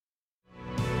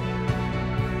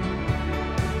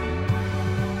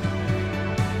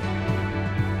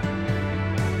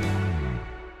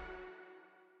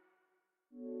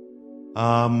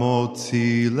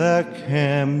Amotzi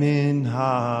lechem min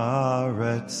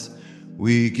haaretz.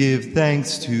 We give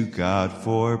thanks to God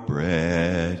for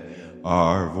bread.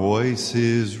 Our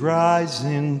voices rise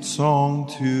in song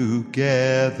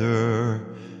together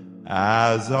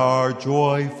as our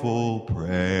joyful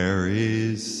prayer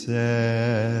is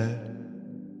said.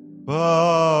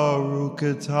 Baruch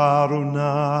atah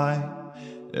Adonai,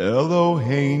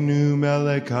 Eloheinu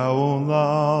melech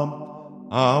haolam,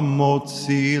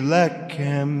 Amotzi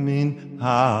lechem min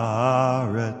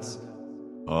haaretz.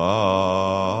 Amen.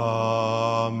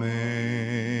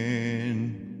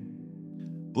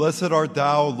 Blessed art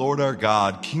thou, Lord our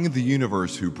God, King of the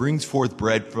universe, who brings forth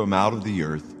bread from out of the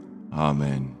earth.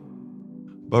 Amen.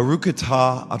 Baruch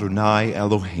atah Adonai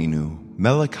Eloheinu,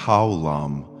 melech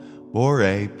haolam,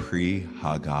 borei pri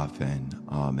hagafen.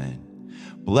 Amen.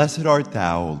 Blessed art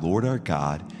thou, Lord our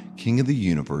God, King of the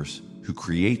universe, who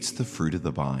creates the fruit of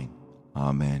the vine.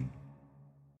 Amen.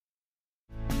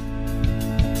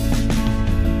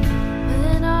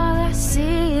 When all I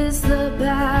see is the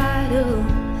battle,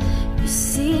 you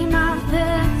see my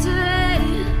victory.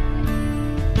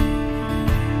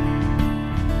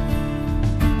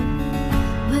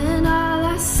 When all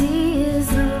I see is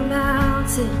the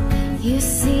mountain, you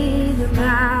see the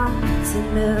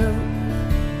mountain move.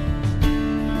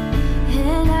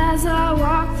 And as I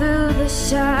walk through the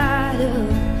shadow,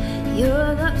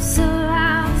 your love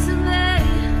surrounds me.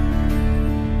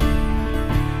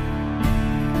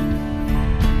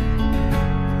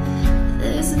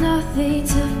 There's nothing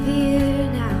to fear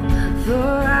now, for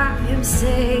I am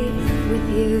safe with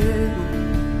you.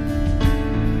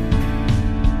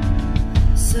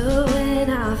 So when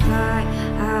I'll fight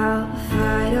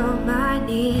on my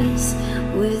knees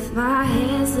with my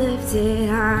hands lifted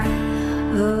high.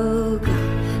 Oh God,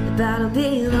 the battle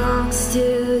belongs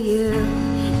to you.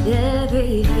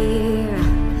 Every fear I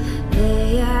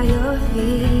lay at your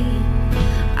feet.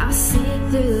 I'll sing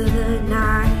through the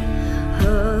night.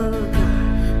 Oh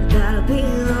God, the battle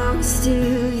belongs to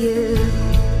you.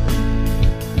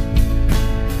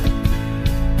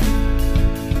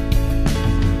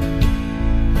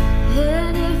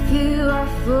 And if you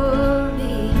are for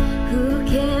me, who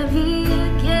can be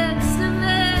against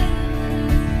me?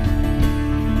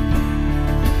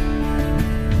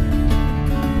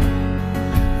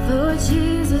 For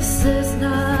Jesus, there's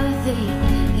nothing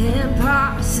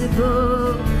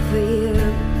impossible for you.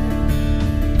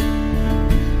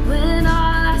 When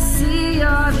all I see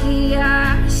are the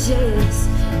ashes,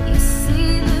 you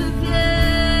see the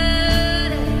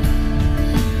beauty.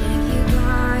 Thank you,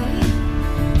 God.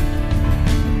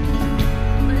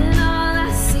 When all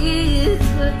I see is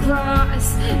the cross,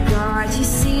 God, you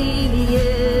see the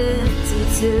empty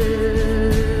tomb.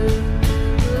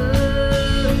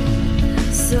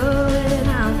 So when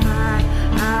I'll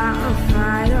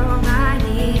fight on my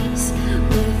knees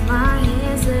with my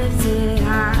hands lifted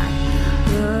high.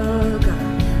 Oh God,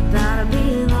 battle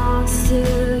belongs to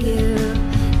you.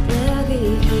 Every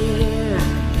fear I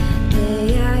lay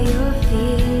at your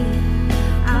feet.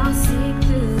 I'll sing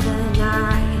through the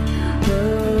night.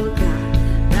 Oh God,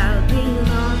 battle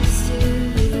belongs to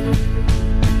you.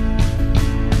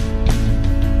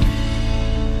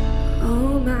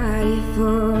 Almighty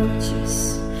fortress,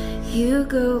 you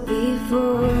go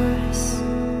before us.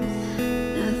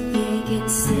 Nothing can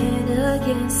stand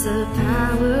against the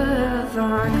power of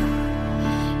our God.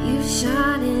 You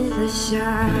shine in the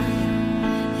shadow,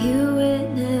 you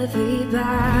win every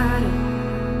battle.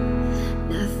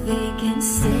 Nothing can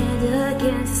stand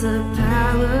against the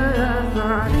power of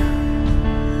our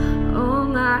God.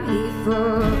 Almighty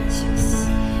fortress,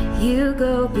 you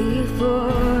go before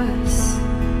us.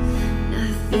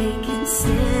 Nothing can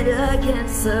stand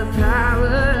against the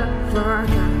power of our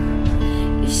God.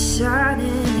 You shine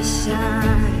in the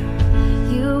shadow,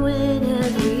 you win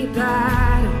every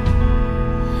battle.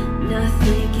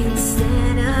 Nothing can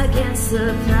stand against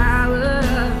the power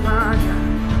of our God.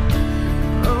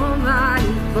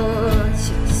 Almighty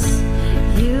fortress,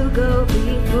 you go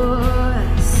before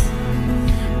us.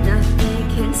 Nothing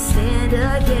can stand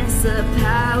against the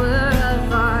power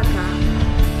of our God.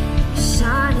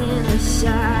 Shine in the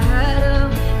shadow,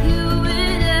 you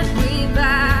win every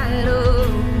battle.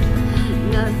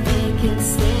 Nothing can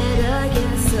stand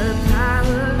against the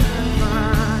power of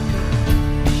our God.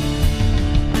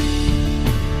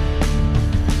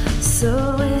 So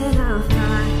when I'll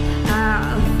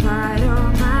fight on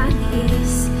my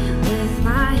knees with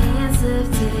my hands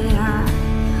lifted high.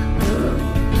 Oh,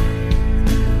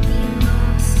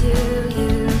 belongs to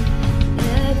you.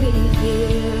 Every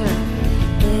fear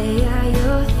lay at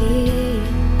your feet.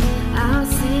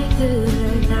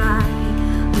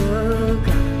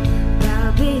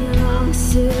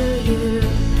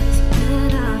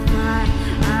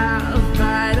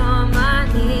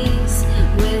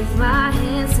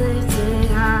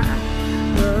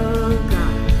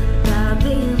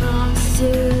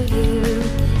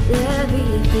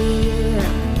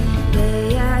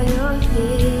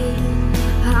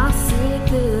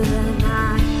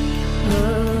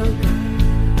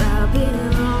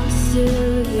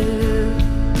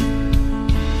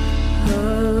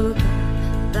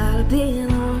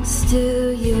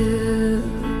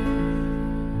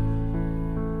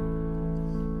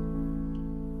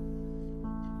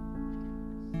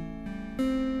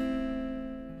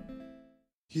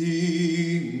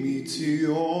 Ki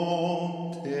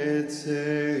mitzion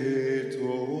tetze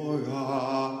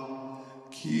Torah,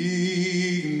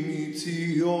 ki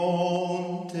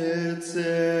mitzion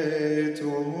tetze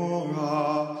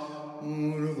Torah,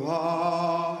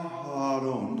 urvar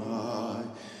Adonai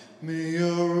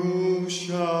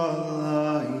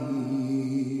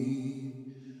miYerushalayim.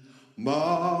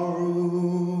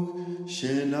 Baruch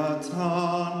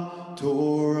Shenatan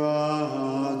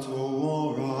Torah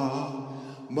Torah,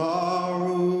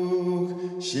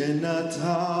 Baruch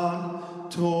Shenatan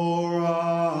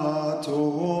Torah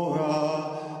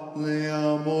Torah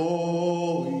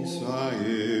le'amo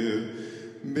Yisrael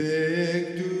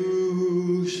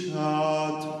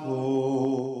be'kedushato.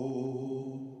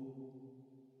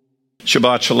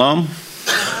 Shabbat Shalom.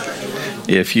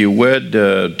 If you would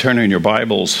turn in your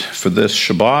Bibles for this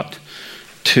Shabbat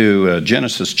to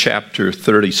Genesis chapter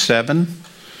 37.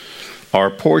 Our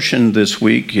portion this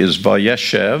week is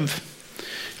VaYeshev,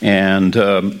 and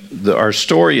our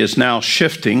story is now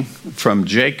shifting from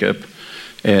Jacob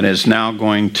and is now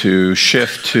going to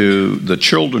shift to the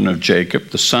children of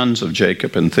Jacob, the sons of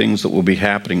Jacob, and things that will be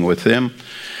happening with them.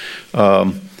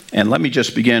 And let me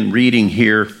just begin reading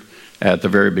here at the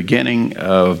very beginning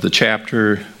of the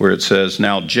chapter where it says,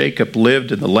 "Now Jacob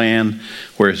lived in the land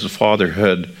where his father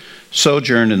had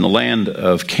sojourned in the land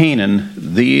of Canaan.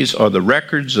 These are the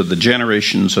records of the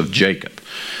generations of Jacob."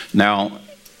 Now,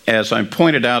 as I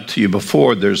pointed out to you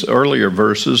before, there's earlier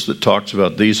verses that talks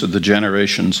about these are the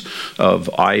generations of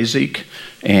Isaac,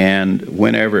 and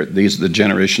these are the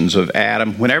generations of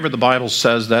Adam. Whenever the Bible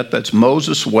says that, that's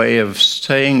Moses' way of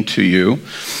saying to you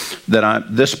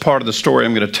that this part of the story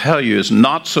I'm going to tell you is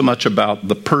not so much about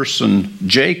the person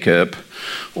Jacob,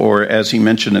 or as he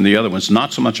mentioned in the other ones,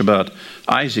 not so much about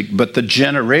Isaac, but the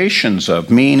generations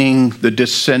of, meaning the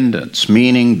descendants,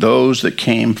 meaning those that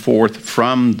came forth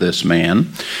from this man.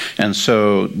 And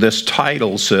so this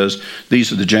title says,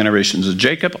 these are the generations of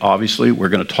Jacob. Obviously, we're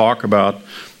going to talk about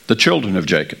the children of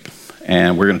Jacob,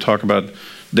 and we're going to talk about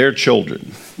their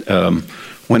children.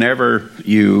 Whenever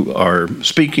you are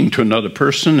speaking to another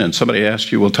person and somebody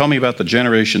asks you, well, tell me about the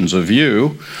generations of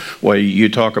you, well, you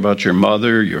talk about your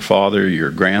mother, your father, your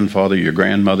grandfather, your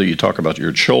grandmother. You talk about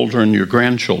your children, your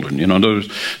grandchildren. You know,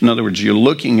 in other words, you're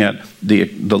looking at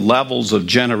the levels of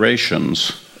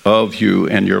generations of you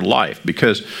and your life,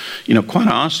 because, you know, quite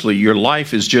honestly, your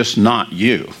life is just not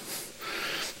you.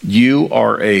 You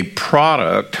are a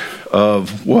product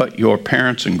of what your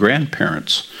parents and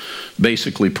grandparents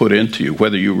basically put into you.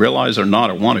 Whether you realize or not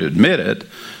or want to admit it,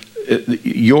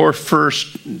 your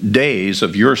first days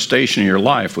of your station in your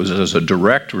life was as a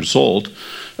direct result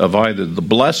of either the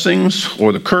blessings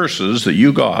or the curses that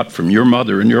you got from your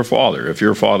mother and your father. If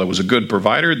your father was a good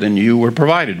provider, then you were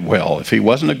provided well. If he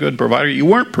wasn't a good provider, you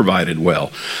weren't provided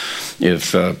well.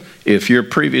 If your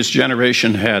previous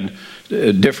generation had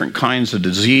different kinds of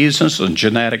diseases and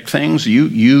genetic things,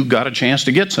 you got a chance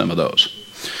to get some of those.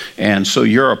 And so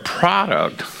you're a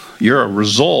product, you're a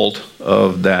result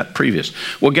of that previous.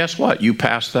 Well, guess what? You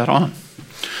pass that on.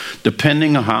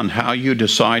 Depending on how you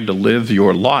decide to live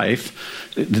your life,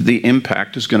 the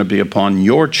impact is going to be upon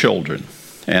your children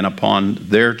and upon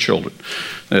their children.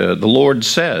 The Lord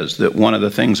says that one of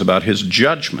the things about his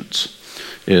judgments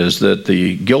is that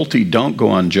the guilty don't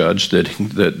go unjudged,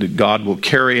 that God will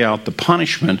carry out the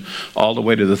punishment all the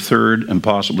way to the third and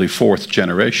possibly fourth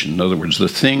generation. In other words, the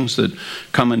things that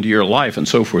come into your life and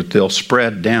so forth, they'll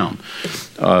spread down.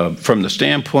 From the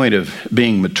standpoint of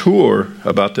being mature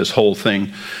about this whole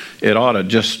thing, it ought to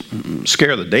just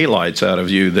scare the daylights out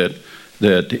of you that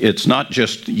it's not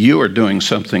just you are doing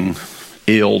something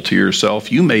ill to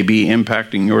yourself. You may be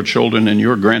impacting your children and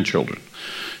your grandchildren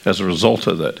as a result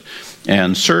of that.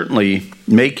 And certainly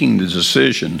making the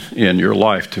decision in your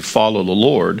life to follow the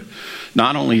Lord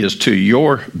not only is to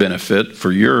your benefit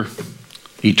for your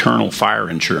eternal fire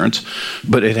insurance,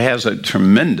 but it has a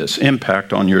tremendous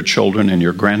impact on your children and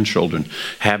your grandchildren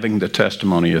having the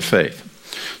testimony of faith.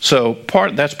 So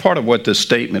that's part of what this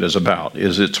statement is about,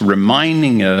 is it's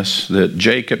reminding us that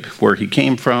Jacob, where he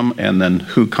came from, and then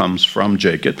who comes from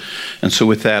Jacob. And so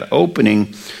with that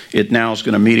opening, it now is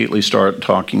going to immediately start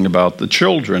talking about the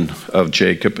children of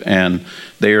Jacob, and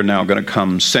they are now going to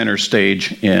come center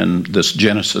stage in this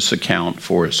Genesis account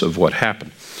for us of what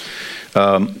happened.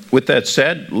 With that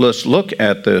said, let's look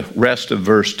at the rest of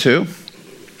verse 2.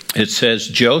 It says,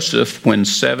 Joseph, when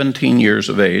 17 years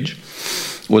of age,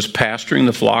 was pasturing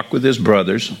the flock with his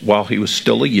brothers while he was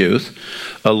still a youth,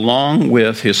 along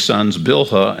with his sons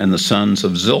Bilhah and the sons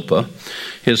of Zilpah,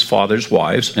 his father's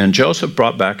wives. And Joseph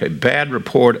brought back a bad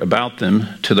report about them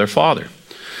to their father.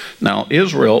 Now,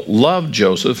 Israel loved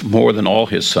Joseph more than all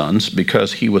his sons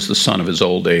because he was the son of his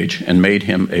old age and made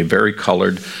him a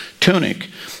vari-colored tunic.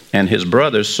 And his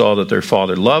brothers saw that their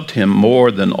father loved him more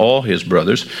than all his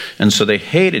brothers, and so they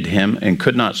hated him and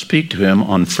could not speak to him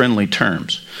on friendly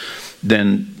terms.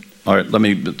 Then, all right, let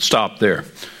me stop there.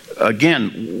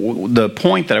 Again, the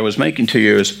point that I was making to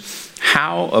you is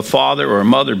how a father or a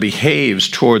mother behaves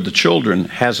toward the children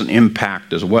has an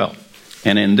impact as well.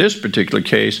 And in this particular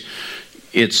case,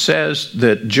 it says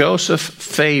that Jacob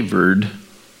favored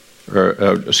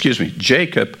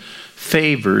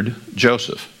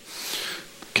Joseph.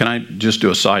 Can I just do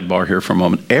a sidebar here for a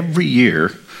moment? Every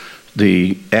year,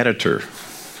 the editor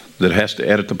that has to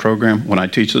edit the program, when I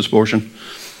teach this portion,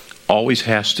 always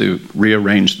has to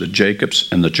rearrange the Jacobs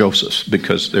and the Josephs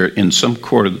because they're in some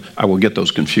quarter. I will get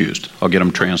those confused. I'll get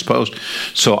them transposed.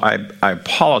 So I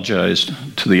apologize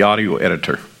to the audio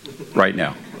editor right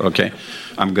now, okay?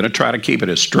 I'm going to try to keep it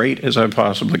as straight as I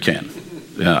possibly can.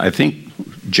 I think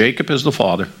Jacob is the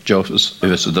father, Joseph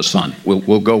is the son.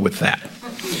 We'll go with that.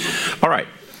 All right.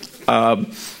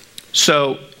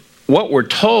 So what we're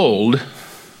told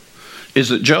is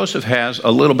that Joseph has a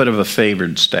little bit of a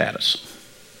favored status.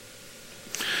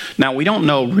 Now, we don't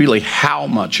know really how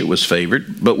much it was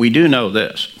favored, but we do know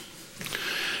this.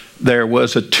 There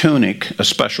was a tunic, a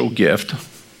special gift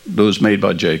that was made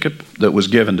by Jacob that was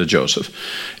given to Joseph.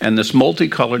 And this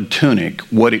multicolored tunic,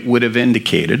 what it would have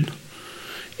indicated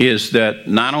is that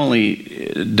not only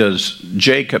does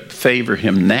Jacob favor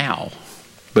him now,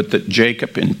 but that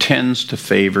Jacob intends to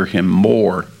favor him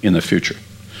more in the future.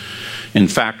 In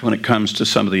fact, when it comes to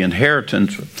some of the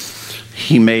inheritance,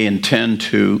 he may intend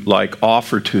to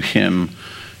offer to him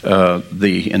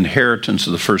the inheritance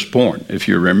of the firstborn. If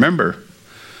you remember,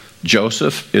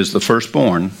 Joseph is the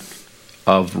firstborn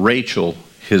of Rachel,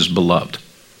 his beloved.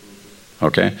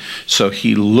 Okay? So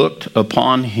he looked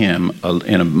upon him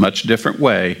in a much different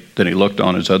way than he looked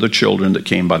on his other children that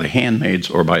came by the handmaids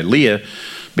or by Leah,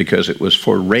 because it was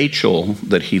for Rachel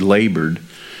that he labored,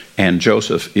 and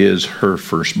Joseph is her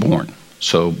firstborn.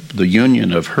 So the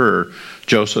union of her,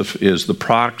 Joseph is the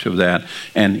product of that,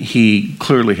 and he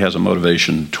clearly has a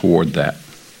motivation toward that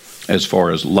as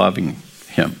far as loving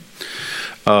him.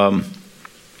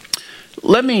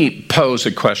 Let me pose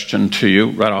a question to you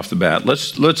right off the bat.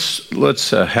 Let's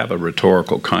have a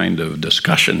rhetorical kind of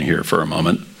discussion here for a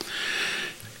moment.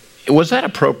 Was that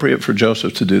appropriate for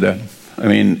Joseph to do that? I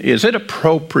mean, is it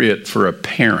appropriate for a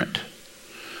parent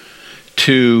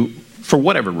to, for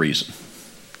whatever reason,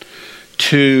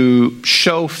 to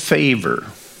show favor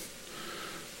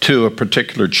to a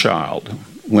particular child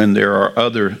when there are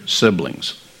other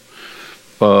siblings?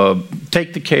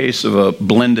 Take the case of a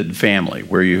blended family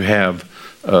where you have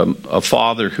a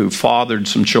father who fathered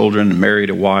some children and married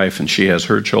a wife, and she has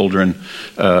her children,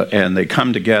 and they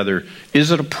come together. Is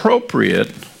it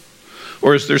appropriate,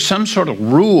 or is there some sort of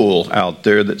rule out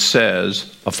there that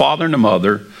says a father and a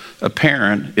mother, a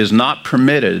parent, is not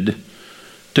permitted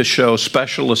to show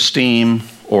special esteem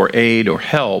or aid or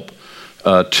help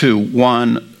to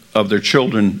one of their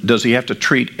children? Does he have to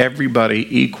treat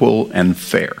everybody equal and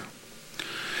fair?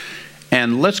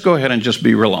 And let's go ahead and just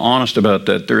be real honest about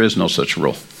that. There is no such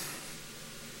rule.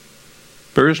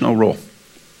 There is no rule.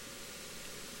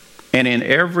 And in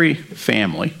every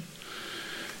family,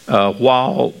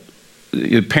 while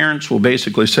parents will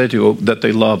basically say to you that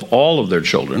they love all of their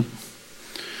children,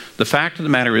 the fact of the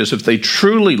matter is, if they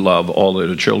truly love all of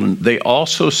their children, they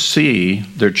also see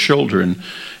their children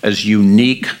as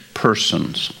unique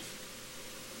persons.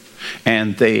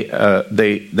 And they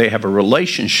have a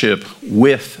relationship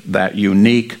with that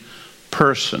unique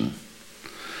person.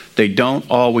 They don't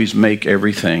always make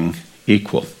everything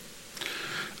equal.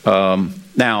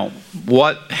 Now,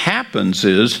 what happens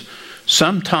is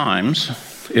sometimes,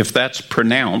 if that's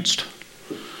pronounced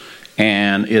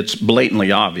and it's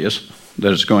blatantly obvious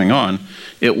that it's going on,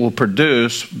 it will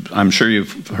produce, I'm sure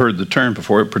you've heard the term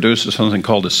before, it produces something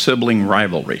called a sibling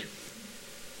rivalry.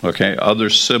 Okay, other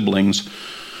siblings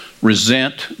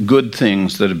resent good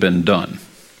things that have been done.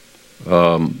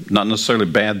 Not necessarily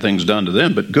bad things done to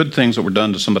them, but good things that were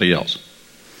done to somebody else.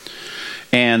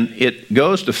 And it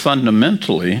goes to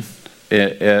fundamentally,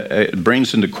 it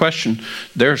brings into question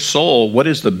their soul. What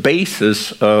is the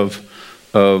basis of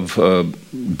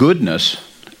goodness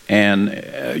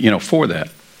and, for that?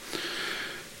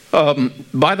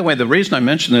 By the way, the reason I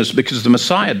mention this is because the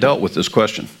Messiah dealt with this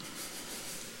question.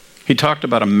 He talked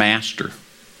about a master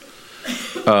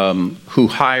who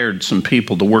hired some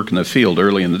people to work in the field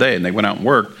early in the day, and they went out and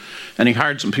worked, and he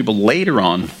hired some people later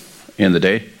on in the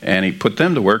day, and he put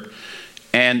them to work,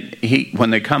 and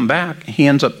when they come back, he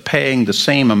ends up paying the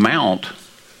same amount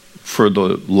for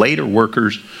the later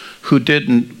workers who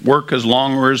didn't work as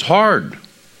long or as hard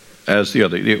as the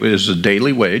other. It was a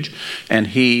daily wage, and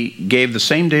he gave the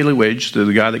same daily wage to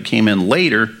the guy that came in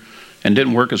later and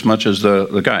didn't work as much as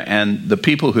the guy. And the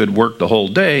people who had worked the whole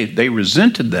day, they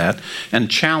resented that and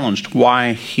challenged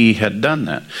why he had done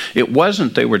that. It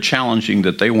wasn't they were challenging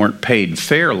that they weren't paid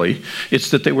fairly. It's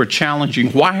that they were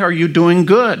challenging, why are you doing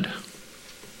good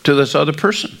to this other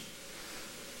person?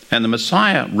 And the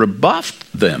Messiah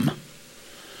rebuffed them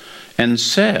and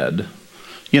said,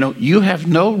 you have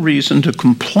no reason to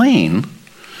complain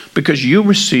because you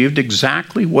received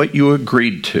exactly what you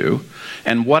agreed to.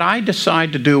 And what I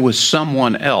decide to do with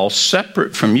someone else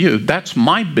separate from you, that's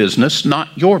my business,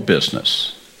 not your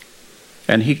business.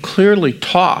 And he clearly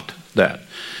taught that.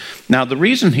 Now, the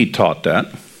reason he taught that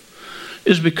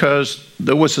is because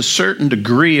there was a certain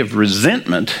degree of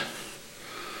resentment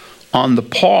on the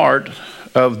part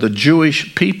of the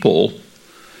Jewish people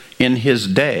in his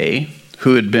day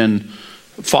who had been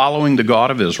following the God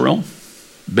of Israel,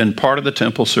 been part of the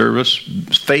temple service,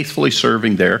 faithfully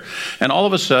serving there, and all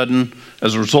of a sudden,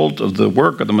 as a result of the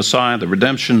work of the Messiah, the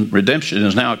redemption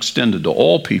is now extended to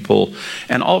all people,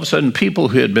 and all of a sudden people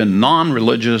who had been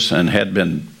non-religious and had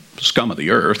been scum of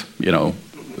the earth,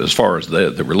 as far as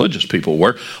the religious people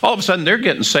were, all of a sudden they're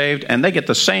getting saved and they get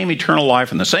the same eternal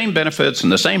life and the same benefits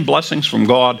and the same blessings from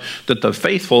God that the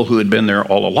faithful who had been there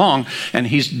all along. And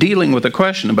he's dealing with a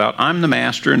question about, I'm the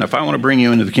master, and if I want to bring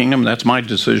you into the kingdom, that's my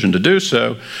decision to do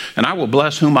so, and I will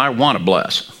bless whom I want to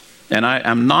bless. And I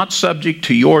am not subject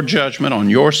to your judgment on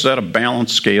your set of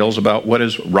balance scales about what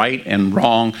is right and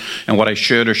wrong and what I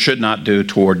should or should not do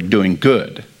toward doing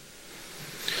good.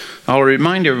 I'll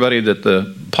remind everybody that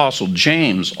the Apostle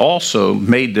James also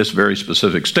made this very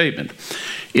specific statement.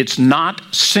 It's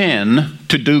not sin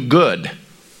to do good.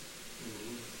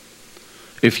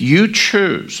 If you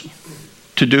choose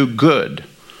to do good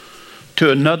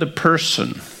to another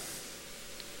person,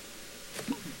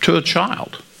 to a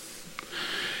child,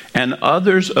 and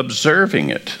others observing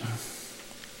it,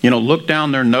 look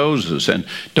down their noses and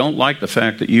don't like the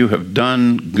fact that you have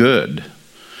done good,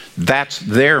 that's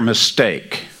their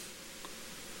mistake,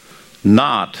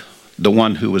 not the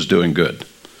one who was doing good.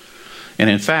 And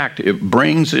in fact, it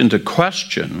brings into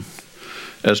question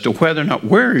as to whether or not,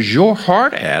 where is your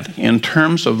heart at in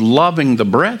terms of loving the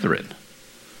brethren?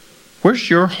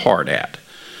 Where's your heart at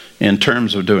in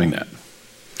terms of doing that?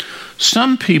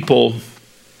 Some people,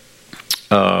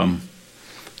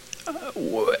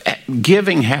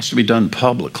 giving has to be done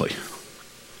publicly.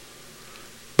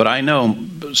 But I know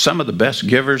some of the best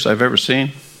givers I've ever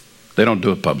seen, they don't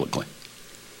do it publicly.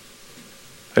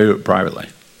 They do it privately.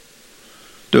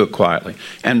 Do it quietly.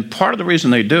 And part of the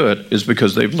reason they do it is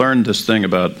because they've learned this thing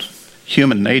about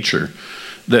human nature,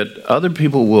 that other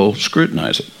people will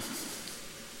scrutinize it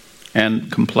and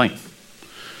complain.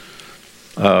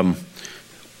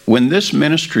 When this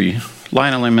ministry,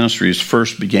 Lion and Lamb Ministries,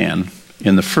 first began,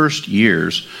 in the first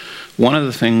years, one of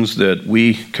the things that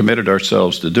we committed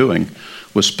ourselves to doing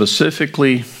was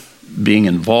specifically being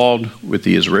involved with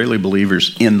the Israeli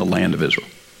believers in the land of Israel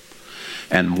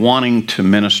and wanting to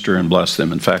minister and bless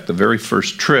them. In fact, the very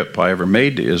first trip I ever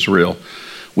made to Israel,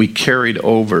 we carried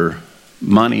over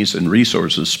monies and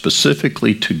resources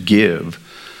specifically to give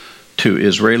to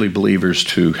Israeli believers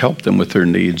to help them with their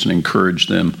needs and encourage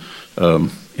them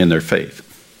in their faith.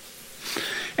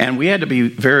 And we had to be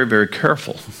very, very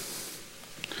careful.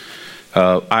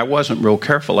 I wasn't real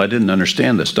careful. I didn't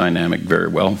understand this dynamic very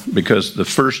well, because the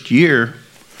first year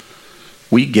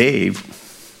we gave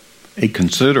a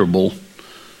considerable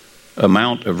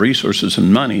amount of resources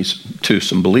and monies to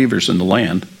some believers in the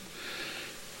land.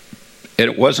 And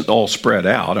it wasn't all spread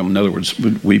out. In other words,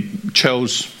 we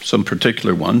chose some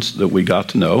particular ones that we got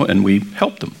to know, and we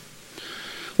helped them.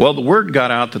 Well, the word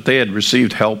got out that they had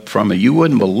received help from me. You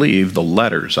wouldn't believe the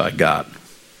letters I got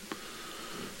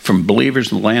from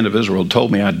believers in the land of Israel who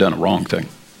told me I'd done a wrong thing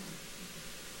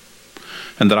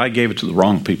and that I gave it to the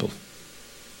wrong people.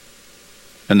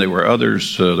 And there were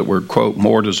others that were, quote,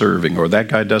 more deserving, or that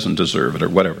guy doesn't deserve it, or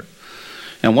whatever.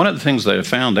 And one of the things that I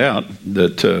found out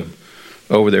that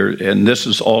over there, and this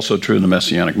is also true in the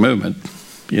Messianic movement,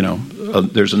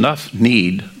 there's enough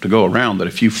need to go around that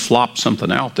if you flop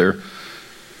something out there,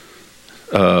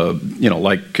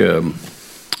 like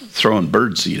throwing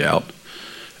birdseed out,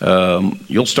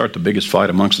 you'll start the biggest fight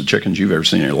amongst the chickens you've ever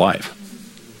seen in your life.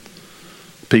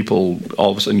 People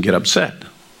all of a sudden get upset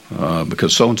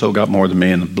because so-and-so got more than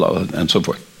me, and blah, and so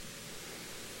forth.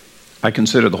 I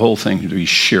consider the whole thing to be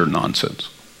sheer nonsense.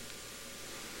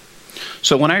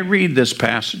 So when I read this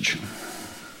passage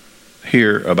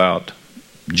here about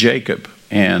Jacob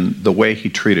and the way he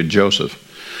treated Joseph,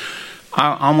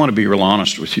 I want to be real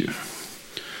honest with you.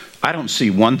 I don't see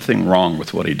one thing wrong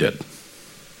with what he did.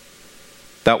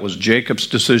 That was Jacob's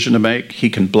decision to make.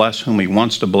 He can bless whom he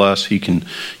wants to bless. He can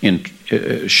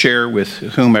share with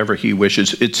whomever he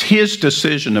wishes. It's his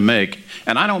decision to make,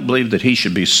 and I don't believe that he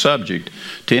should be subject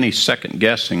to any second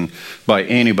guessing by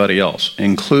anybody else,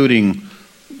 including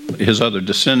his other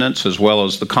descendants, as well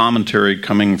as the commentary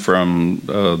coming from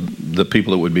the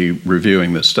people that would be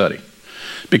reviewing this study.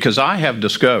 Because I have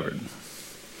discovered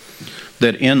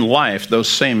that in life, those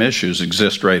same issues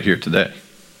exist right here today.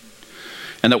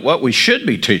 And that what we should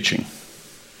be teaching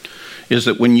is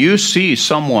that when you see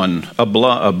someone, a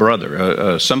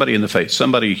brother, somebody in the faith,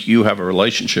 somebody you have a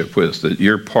relationship with, that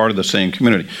you're part of the same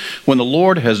community, when the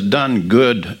Lord has done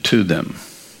good to them,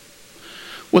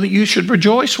 well, you should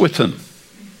rejoice with them.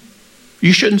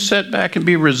 You shouldn't sit back and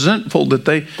be resentful that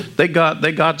they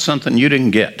got something you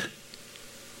didn't get.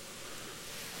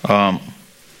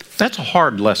 That's a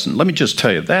hard lesson. Let me just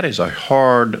tell you, that is a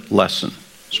hard lesson.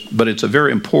 But it's a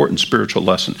very important spiritual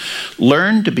lesson.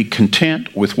 Learn to be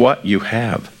content with what you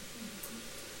have.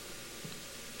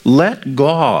 Let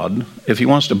God, if he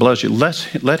wants to bless you,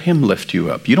 let him lift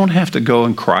you up. You don't have to go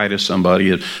and cry to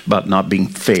somebody about not being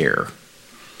fair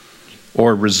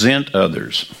or resent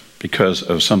others because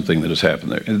of something that has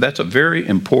happened there. That's a very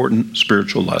important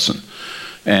spiritual lesson.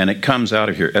 And it comes out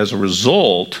of here. As a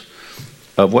result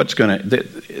of what's going to,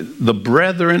 the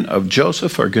brethren of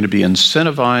Joseph are going to be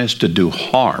incentivized to do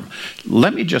harm.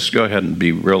 Let me just go ahead and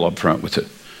be real upfront with it.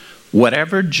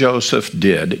 Whatever Joseph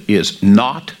did is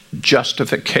not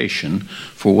justification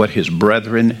for what his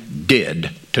brethren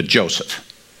did to Joseph.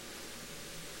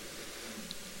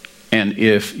 And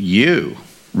if you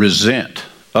resent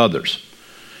others,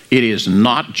 it is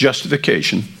not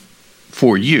justification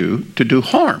for you to do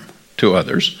harm to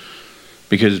others,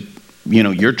 because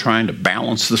you're trying to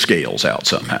balance the scales out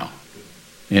somehow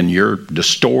in your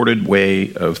distorted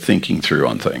way of thinking through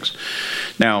on things.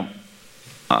 Now,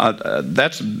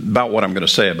 that's about what I'm going to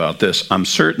say about this. I'm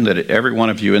certain that every one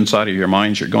of you inside of your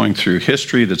minds, you're going through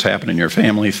history that's happened in your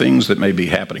family, things that may be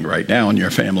happening right now in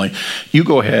your family. You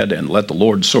go ahead and let the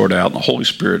Lord sort out, and the Holy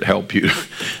Spirit help you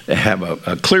have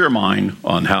a clear mind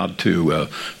on how to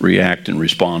react and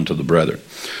respond to the brethren.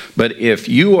 But if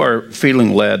you are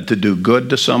feeling led to do good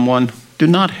to someone, do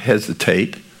not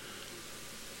hesitate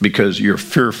because you're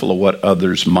fearful of what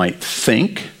others might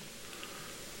think.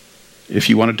 If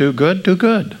you want to do good, do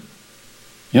good.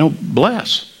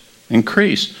 Bless,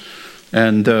 increase.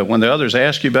 And when the others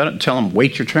ask you about it, tell them,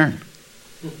 wait your turn.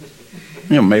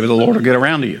 Maybe the Lord will get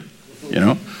around to you,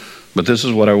 But this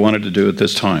is what I wanted to do at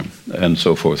this time, and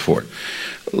so forth.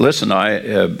 Listen,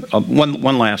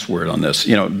 one last word on this.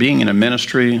 Being in a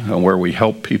ministry where we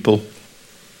help people,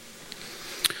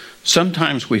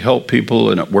 sometimes we help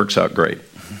people and it works out great.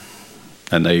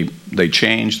 And they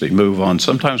change, they move on.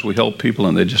 Sometimes we help people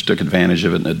and they just took advantage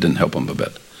of it and it didn't help them a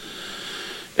bit.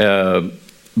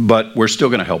 But we're still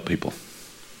going to help people.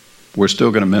 We're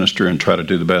still going to minister and try to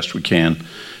do the best we can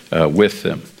with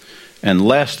them.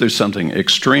 Unless there's something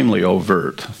extremely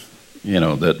overt,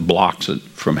 that blocks it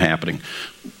from happening,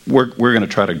 we're going to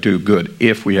try to do good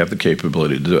if we have the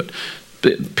capability to do it.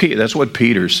 That's what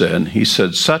Peter said. He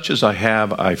said, such as I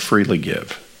have, I freely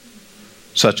give.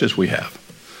 Such as we have.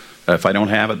 If I don't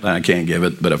have it, then I can't give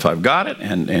it. But if I've got it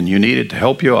and you need it to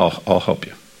help you, I'll help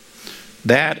you.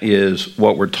 That is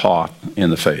what we're taught in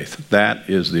the faith. That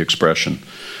is the expression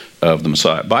of the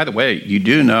Messiah. By the way, you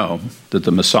do know that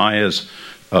the Messiah's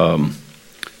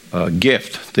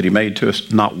gift that he made to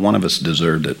us, not one of us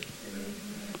deserved it.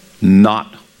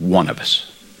 Not one of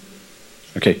us.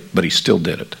 Okay, but he still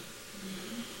did it.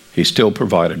 He still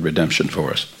provided redemption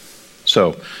for us.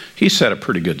 So he set a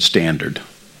pretty good standard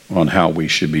on how we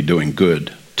should be doing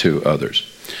good to others.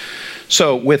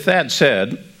 So with that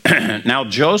said, now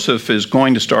Joseph is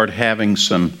going to start having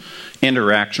some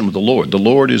interaction with the Lord. The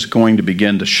Lord is going to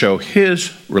begin to show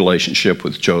his relationship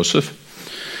with Joseph.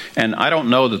 And I don't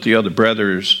know that the other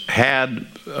brothers had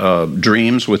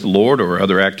dreams with the Lord or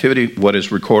other activity. What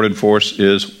is recorded for us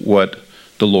is what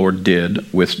the Lord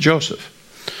did with Joseph.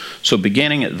 So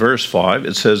beginning at verse 5,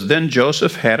 it says, Then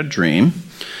Joseph had a dream,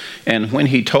 and when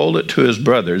he told it to his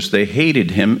brothers, they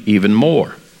hated him even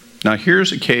more. Now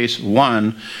here's a case,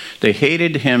 one, they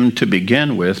hated him to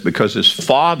begin with because his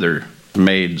father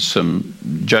made some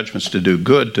judgments to do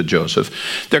good to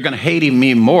Joseph. They're going to hate him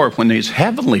even more when his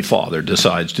heavenly father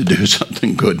decides to do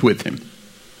something good with him.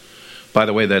 By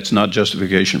the way, that's not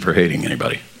justification for hating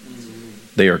anybody.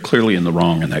 They are clearly in the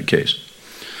wrong in that case.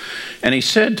 And he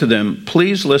said to them,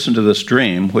 Please listen to this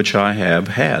dream which I have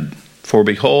had. For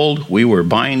behold, we were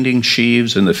binding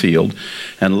sheaves in the field,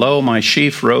 and lo, my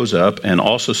sheaf rose up and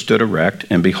also stood erect,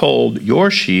 and behold,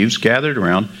 your sheaves gathered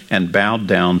around and bowed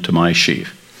down to my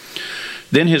sheaf.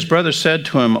 Then his brother said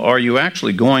to him, are you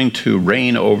actually going to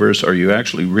reign over us? Are you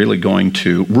actually really going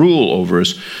to rule over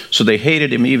us? So they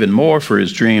hated him even more for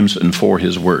his dreams and for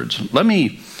his words. Let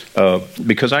me,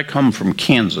 because I come from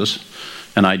Kansas,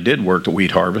 and I did work the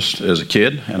wheat harvest as a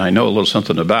kid, and I know a little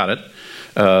something about it.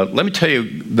 Let me tell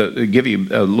you, give you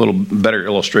a little better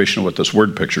illustration of what this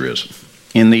word picture is.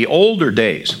 In the older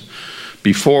days,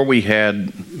 before we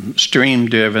had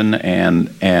stream-driven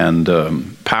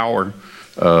and power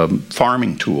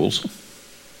farming tools,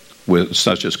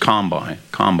 such as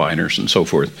combiners and so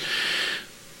forth,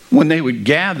 when they would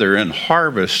gather and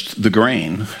harvest the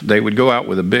grain, they would go out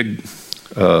with a big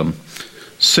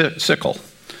sickle,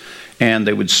 and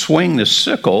they would swing the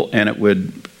sickle, and it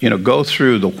would, go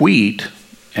through the wheat,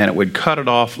 and it would cut it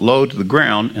off low to the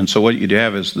ground. And so what you'd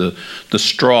have is the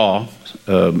straw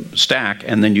stack,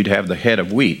 and then you'd have the head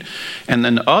of wheat. And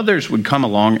then others would come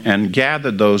along and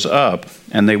gather those up,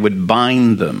 and they would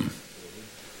bind them.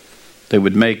 They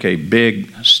would make a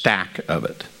big stack of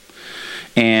it.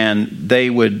 And they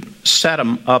would set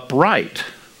them upright.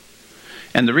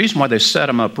 And the reason why they set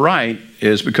them upright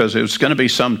is because it was going to be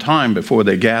some time before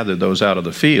they gathered those out of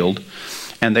the field.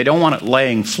 And they don't want it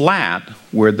laying flat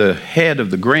where the head of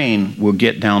the grain will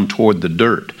get down toward the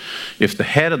dirt. If the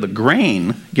head of the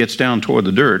grain gets down toward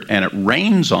the dirt and it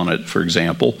rains on it, for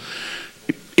example,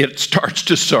 it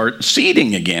starts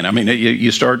seeding again. I mean,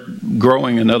 you start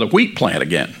growing another wheat plant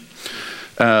again.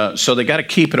 So they got to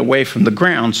keep it away from the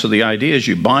ground. So the idea is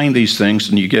you bind these things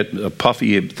and you get a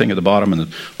puffy thing at the bottom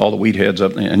and all the wheat heads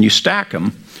up, and you stack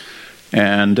them.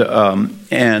 And a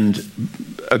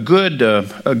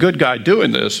good guy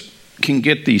doing this can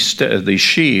get these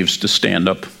sheaves to stand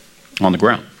up on the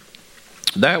ground.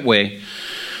 That way,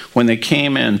 when they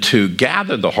came in to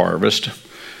gather the harvest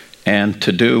and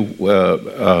to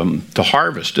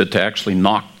harvest it, to actually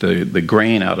knock the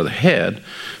grain out of the head,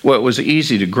 well, it was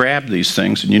easy to grab these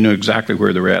things, and you knew exactly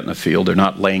where they were at in the field. They're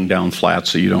not laying down flat,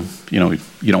 so you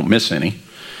don't miss any.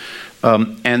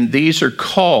 And these are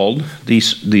called,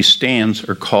 these stands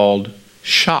are called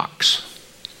shocks.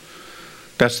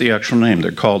 That's the actual name.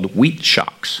 They're called wheat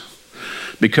shocks.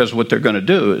 Because what they're going to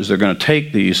do is they're going to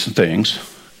take these things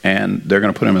and they're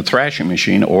going to put them in a thrashing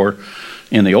machine, or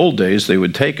in the old days they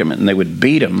would take them and they would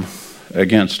beat them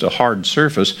against a hard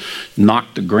surface,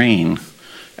 knock the grain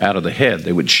out of the head.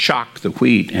 They would shock the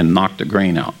wheat and knock the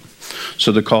grain out.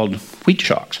 So they're called wheat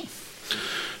shocks.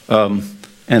 And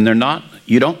they're not,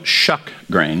 you don't shuck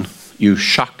grain, you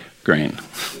shock grain.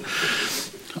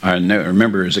 I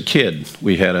remember as a kid,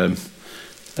 we had a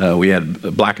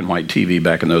black and white TV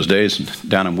back in those days.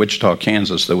 Down in Wichita,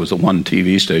 Kansas, there was the one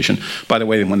TV station. By the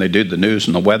way, when they did the news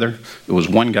and the weather, there was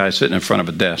one guy sitting in front of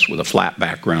a desk with a flat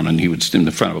background, and he would stand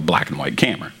in front of a black and white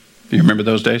camera. Do you remember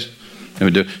those days?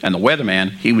 And the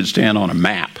weatherman, he would stand on a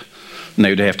map. And they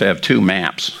would have to have two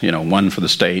maps, one for the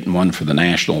state and one for the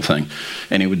national thing.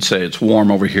 And he would say, it's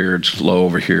warm over here, it's low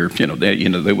over here.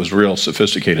 It was real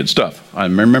sophisticated stuff. I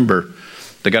remember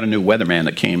they got a new weatherman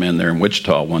that came in there in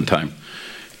Wichita one time.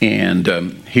 And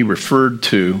he referred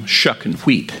to shucking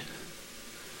wheat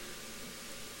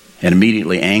and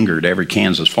immediately angered every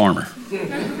Kansas farmer.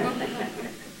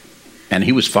 And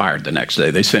he was fired the next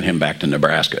day. They sent him back to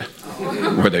Nebraska,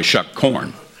 where they shuck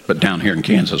corn. But down here in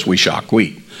Kansas, we shock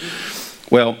wheat.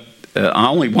 Well, I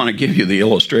only want to give you the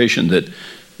illustration that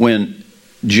when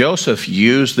Joseph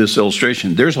used this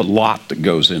illustration, there's a lot that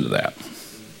goes into that.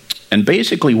 And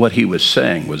basically what he was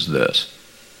saying was this: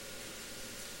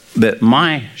 that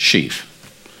my sheaf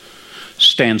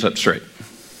stands up straight,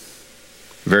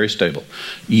 very stable.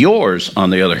 Yours,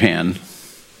 on the other hand,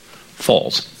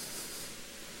 falls.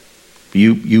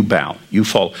 You bow, you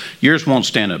fall. Yours won't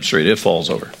stand up straight, it falls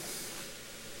over.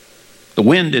 The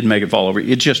wind didn't make it fall over,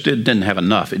 it just didn't have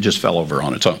enough, it just fell over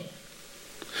on its own.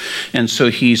 And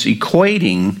so he's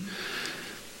equating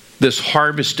this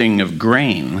harvesting of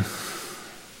grain,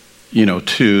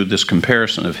 to this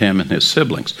comparison of him and his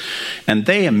siblings. And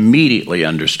they immediately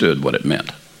understood what it meant.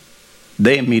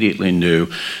 They immediately knew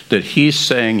that he's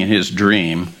saying in his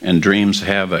dream, and dreams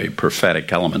have a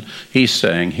prophetic element, he's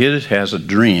saying he has a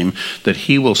dream that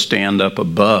he will stand up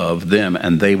above them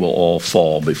and they will all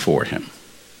fall before him.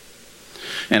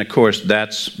 And of course,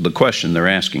 that's the question they're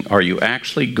asking. Are you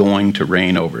actually going to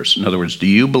reign over us? In other words, do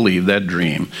you believe that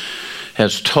dream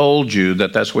has told you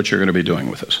that that's what you're going to be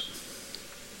doing with us?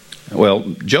 Well,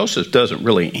 Joseph doesn't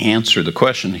really answer the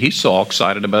question. He's all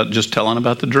excited about just telling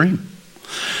about the dream.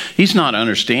 He's not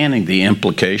understanding the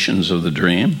implications of the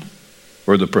dream.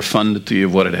 or the profundity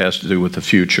of what it has to do with the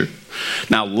future.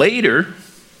 Now later,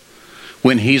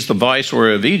 when he's the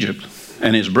viceroy of Egypt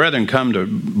and his brethren come to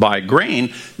buy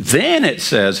grain, then it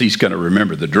says he's going to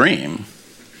remember the dream.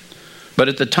 But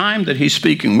at the time that he's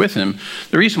speaking with him,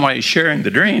 the reason why he's sharing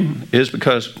the dream is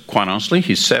because, quite honestly,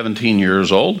 he's 17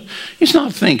 years old. He's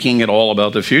not thinking at all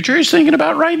about the future. He's thinking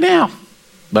about right now.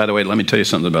 By the way, let me tell you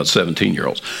something about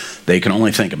 17-year-olds. They can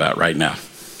only think about right now.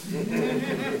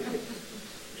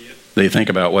 They think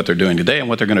about what they're doing today and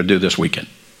what they're going to do this weekend.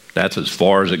 That's as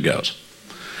far as it goes.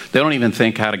 They don't even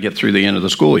think how to get through the end of the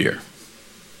school year.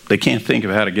 They can't think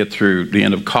of how to get through the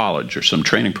end of college or some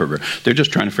training program. They're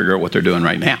just trying to figure out what they're doing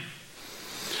right now.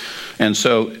 And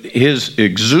so his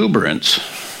exuberance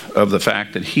of the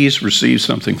fact that he's received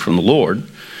something from the Lord,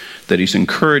 that he's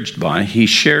encouraged by, he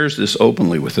shares this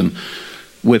openly with him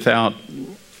without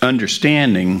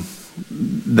understanding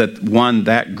that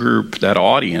that group, that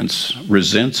audience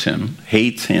resents him,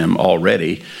 hates him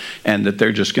already, and that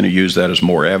they're just going to use that as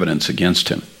more evidence against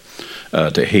him,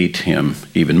 to hate him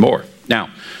even more. Now,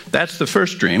 that's the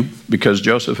first dream, because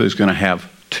Joseph is going to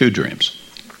have two dreams.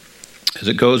 As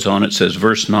it goes on, it says,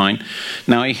 verse 9,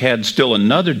 now he had still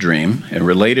another dream, and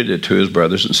related it to his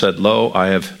brothers, and said, lo, I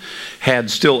have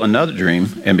had still another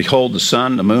dream, and behold, the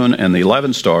sun, the moon, and the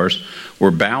 11 stars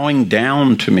were bowing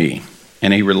down to me.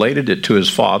 And he related it to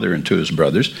his father and to his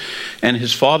brothers. And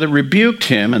his father rebuked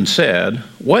him and said,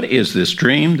 what is this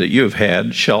dream that you have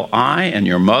had? Shall I and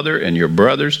your mother and your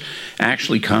brothers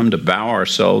actually come to bow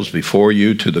ourselves before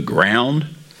you to the ground?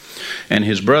 And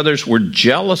his brothers were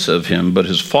jealous of him, but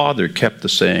his father kept the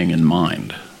saying in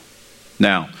mind.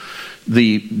 Now,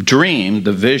 the dream,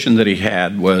 the vision that he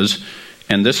had was,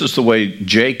 and this is the way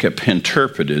Jacob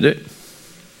interpreted it,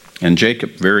 and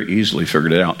Jacob very easily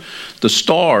figured it out. The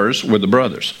stars were the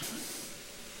brothers.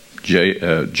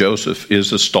 Joseph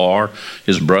is a star.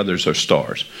 His brothers are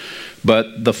stars.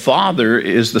 But the father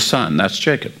is the sun. That's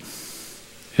Jacob.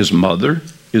 His mother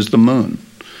is the moon.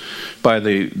 By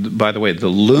the way, the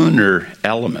lunar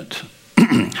element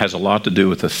has a lot to do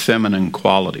with the feminine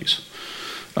qualities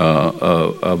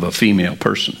of a female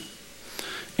person,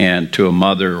 and to a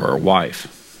mother or a wife.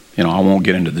 I won't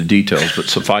get into the details, but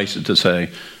suffice it to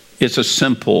say, it's a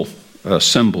simple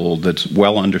symbol that's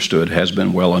well understood, has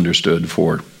been well understood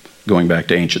for going back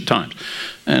to ancient times.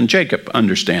 And Jacob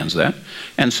understands that.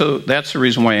 And so that's the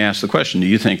reason why I asked the question. Do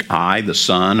you think the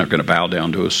sun, are going to bow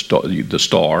down to the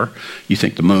star? You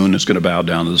think the moon is going to bow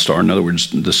down to the star? In other words,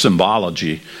 the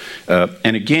symbology.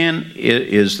 And again, it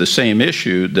is the same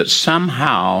issue that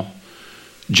somehow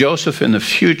Joseph in the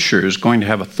future is going to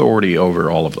have authority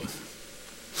over all of them.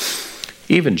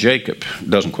 Even Jacob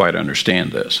doesn't quite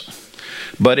understand this.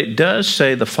 But it does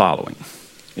say the following.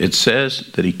 It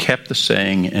says that he kept the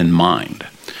saying in mind.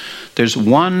 There's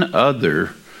one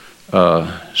other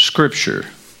scripture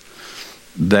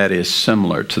that is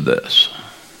similar to this.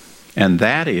 And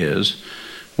that is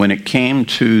when it came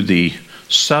to the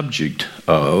subject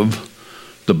of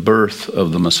the birth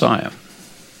of the Messiah.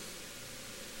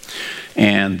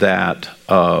 And that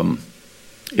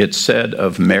it said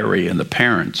of Mary and the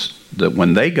parents that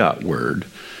when they got word,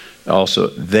 also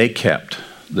they kept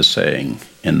the saying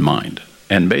in mind.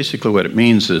 And basically what it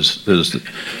means is that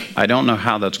I don't know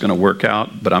how that's going to work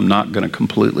out, but I'm not going to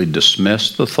completely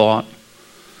dismiss the thought.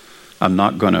 I'm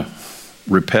not going to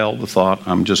repel the thought.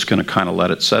 I'm just going to kind of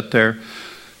let it sit there,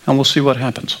 and we'll see what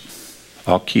happens.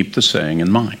 I'll keep the saying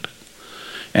in mind,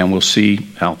 and we'll see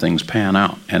how things pan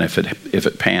out. And if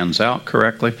it pans out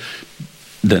correctly,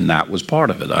 then that was part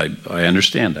of it. I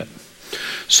understand that.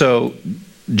 So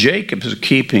Jacob is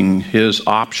keeping his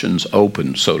options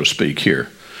open, so to speak, here.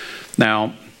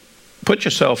 Now, put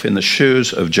yourself in the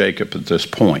shoes of Jacob at this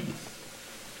point.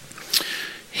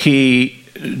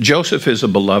 Joseph is a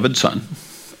beloved son.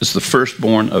 Is the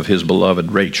firstborn of his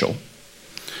beloved Rachel.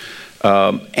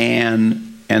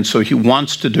 And so he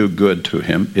wants to do good to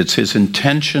him. It's his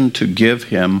intention to give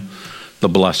him the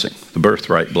blessing, the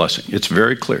birthright blessing. It's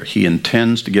very clear. He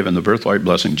intends to give him the birthright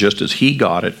blessing just as he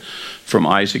got it from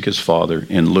Isaac, his father,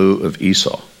 in lieu of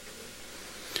Esau.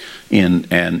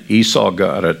 And Isaac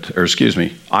got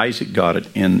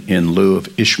it in lieu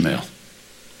of Ishmael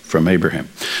from Abraham.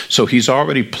 So he's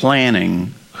already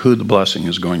planning who the blessing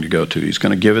is going to go to. He's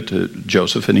going to give it to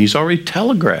Joseph, and he's already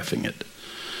telegraphing it.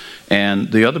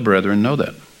 And the other brethren know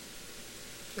that.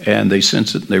 And they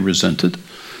sense it, they resent it.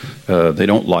 They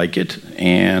don't like it.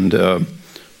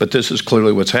 But this is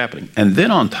clearly what's happening. And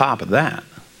then on top of that,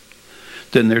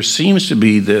 then there seems to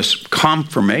be this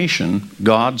confirmation.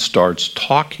 God starts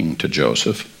talking to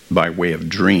Joseph by way of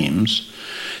dreams,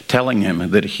 telling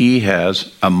him that he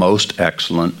has a most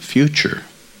excellent future.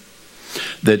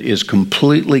 that is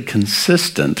completely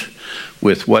consistent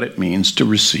with what it means to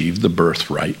receive the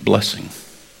birthright blessing.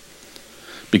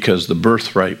 Because the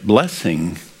birthright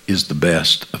blessing is the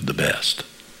best of the best.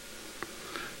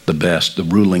 The best, the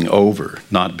ruling over,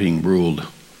 not being ruled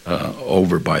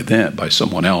over by them, by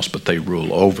someone else, but they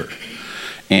rule over.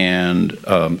 And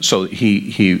so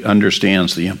he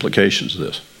understands the implications of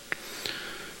this.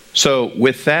 So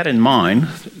with that in mind,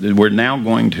 we're now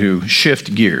going to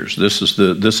shift gears. This is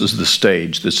the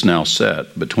stage that's now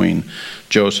set between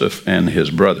Joseph and his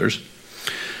brothers.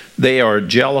 They are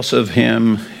jealous of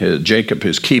him. Jacob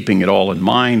is keeping it all in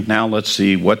mind. Now let's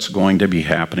see what's going to be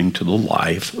happening to the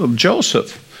life of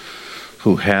Joseph,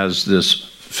 who has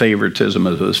this favoritism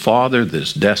of his father,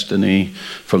 this destiny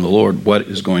from the Lord. What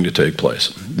is going to take place?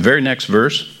 The very next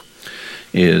verse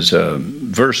is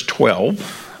verse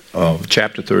 12 of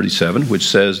chapter 37, which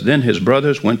says, "Then his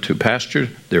brothers went to pasture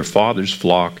their father's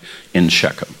flock in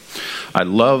Shechem." I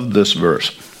love this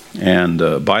verse.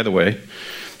 And by the way,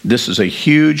 this is a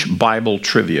huge Bible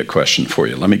trivia question for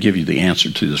you. Let me give you the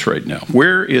answer to this right now.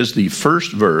 Where is the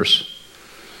first verse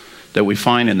that we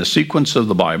find in the sequence of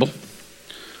the Bible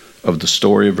of the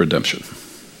story of redemption?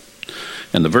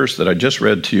 And the verse that I just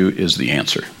read to you is the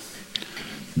answer.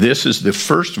 This is the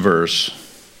first verse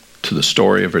to the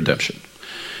story of redemption.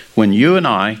 When you and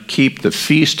I keep the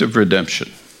Feast of Redemption,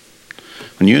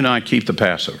 when you and I keep the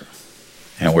Passover,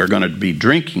 and we're going to be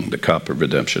drinking the cup of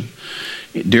redemption,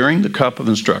 during the cup of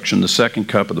instruction, the second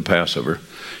cup of the Passover,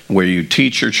 where you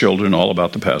teach your children all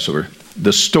about the Passover,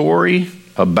 the story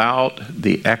about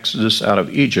the Exodus out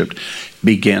of Egypt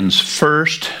begins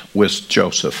first with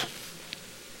Joseph.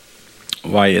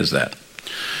 Why is that?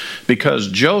 Because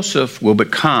Joseph will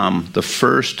become the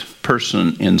first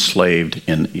person enslaved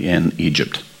in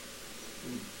Egypt.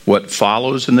 What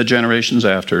follows in the generations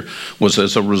after was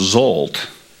as a result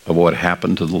of what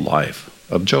happened to the life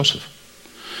of Joseph.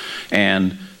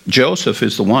 And Joseph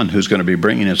is the one who's going to be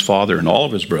bringing his father and all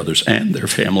of his brothers and their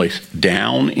families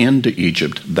down into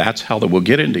Egypt. That's how they will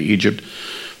get into Egypt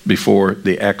before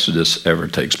the Exodus ever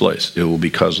takes place. It will be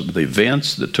because of the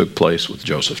events that took place with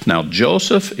Joseph. Now,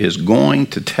 Joseph is going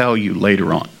to tell you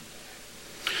later on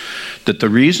that the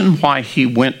reason why he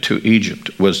went to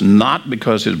Egypt was not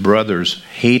because his brothers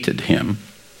hated him,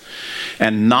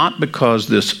 and not because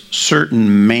this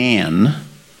certain man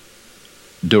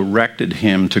directed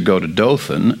him to go to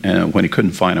Dothan when he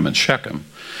couldn't find him in Shechem.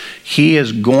 He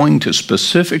is going to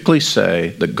specifically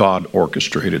say that God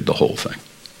orchestrated the whole thing.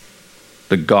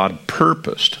 That God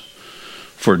purposed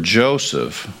for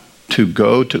Joseph to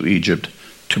go to Egypt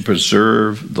to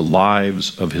preserve the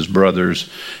lives of his brothers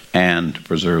and to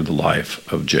preserve the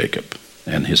life of Jacob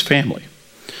and his family.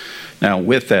 Now,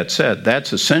 with that said,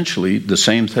 that's essentially the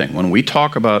same thing. When we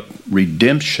talk about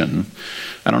redemption,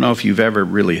 I don't know if you've ever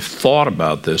really thought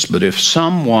about this, but if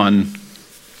someone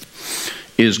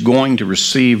is going to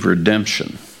receive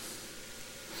redemption,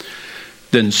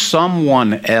 then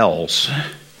someone else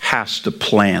has to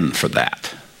plan for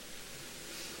that.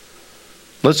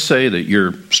 Let's say that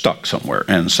you're stuck somewhere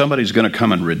and somebody's going to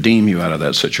come and redeem you out of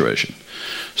that situation.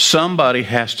 Somebody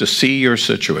has to see your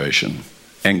situation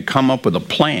and come up with a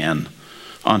plan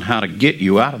on how to get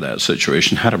you out of that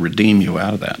situation, how to redeem you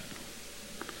out of that.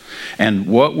 And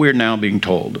what we're now being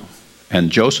told, and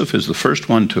Joseph is the first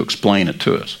one to explain it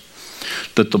to us,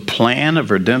 that the plan of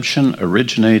redemption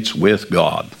originates with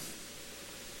God.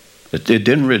 It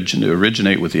didn't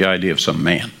originate with the idea of some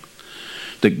man.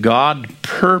 That God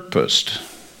purposed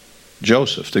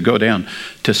Joseph to go down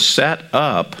to set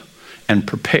up and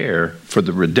prepare for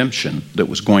the redemption that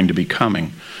was going to be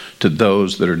coming to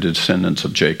those that are descendants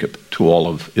of Jacob, to all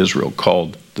of Israel,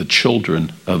 called the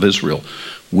children of Israel,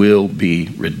 will be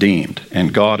redeemed.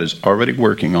 And God is already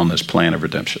working on this plan of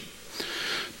redemption.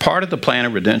 Part of the plan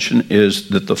of redemption is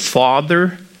that the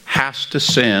Father has to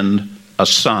send a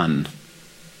Son.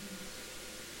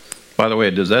 By the way,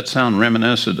 does that sound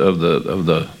reminiscent of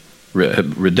the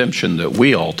redemption that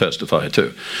we all testify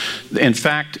to? In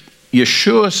fact,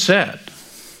 Yeshua said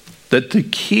that the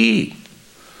key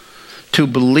to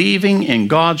believing in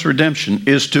God's redemption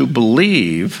is to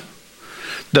believe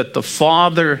that the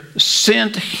Father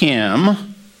sent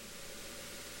him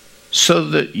so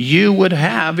that you would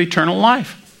have eternal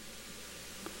life.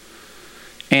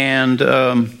 And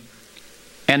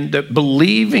that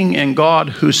believing in God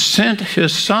who sent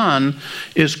his Son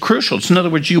is crucial. It's, in other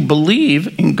words, you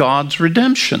believe in God's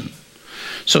redemption.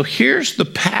 So here's the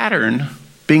pattern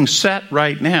being set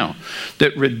right now,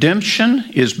 that redemption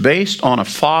is based on a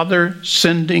Father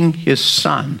sending his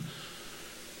Son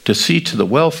to see to the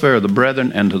welfare of the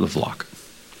brethren and to the flock.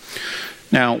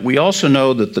 Now, we also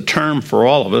know that the term for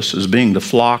all of us as being the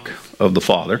flock of the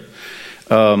Father.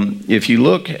 If you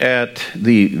look at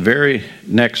the very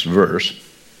next verse,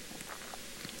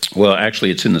 well,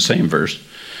 actually it's in the same verse.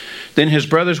 Then his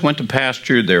brothers went to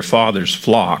pasture their father's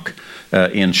flock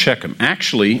in Shechem.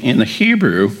 Actually, in the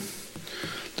Hebrew,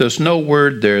 there's no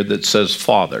word there that says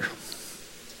father.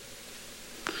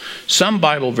 Some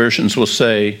Bible versions will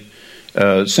say,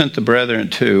 sent the brethren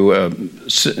to,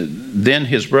 then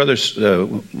his brothers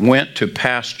went to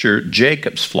pasture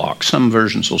Jacob's flock. Some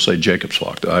versions will say Jacob's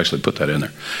flock. They'll actually put that in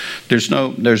there. There's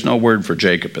no word for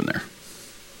Jacob in there.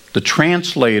 The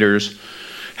translators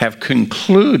have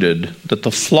concluded that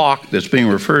the flock that's being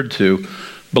referred to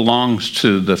belongs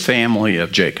to the family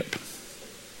of Jacob,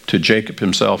 to Jacob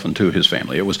himself and to his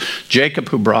family. It was Jacob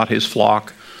who brought his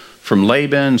flock from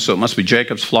Laban, so it must be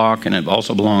Jacob's flock, and it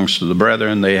also belongs to the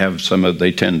brethren. They have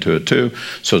they tend to it too.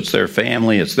 So it's their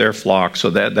family, it's their flock,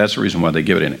 so that's the reason why they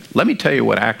give it in it. Let me tell you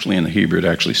what actually in the Hebrew it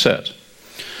actually says.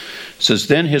 It says,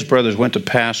 then his brothers went to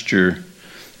pasture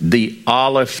the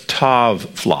Aleph Tav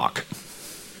flock.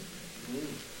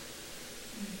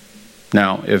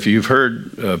 Now, if you've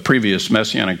heard previous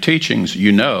Messianic teachings,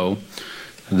 you know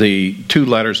the two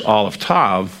letters Aleph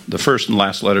Tav, the first and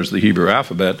last letters of the Hebrew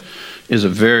alphabet, is a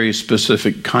very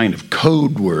specific kind of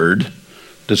code word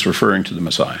that's referring to the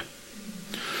Messiah.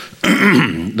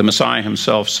 The Messiah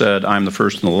himself said, I'm the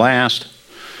first and the last,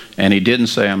 and he didn't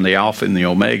say I'm the Alpha and the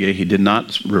Omega. He did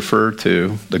not refer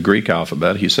to the Greek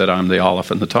alphabet. He said I'm the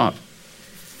Aleph and the Tav.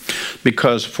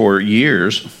 Because for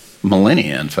years,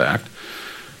 millennia in fact,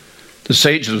 the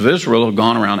sages of Israel have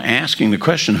gone around asking the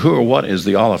question, who or what is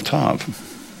the Aleph Tav?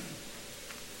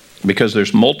 Because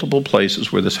there's multiple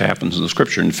places where this happens in the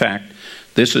Scripture. In fact,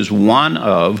 this is one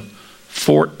of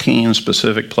 14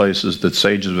 specific places that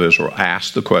sages of Israel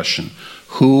ask the question,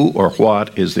 who or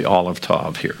what is the Aleph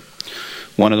Tav here?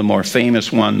 One of the more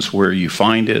famous ones where you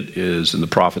find it is in the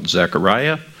prophet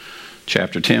Zechariah,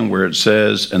 chapter 10, where it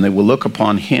says, and they will look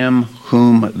upon him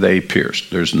whom they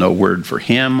pierced. There's no word for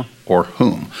him or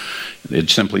whom. It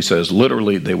simply says,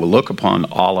 literally, they will look upon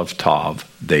Aleph Tav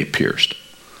they pierced.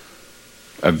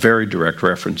 A very direct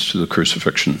reference to the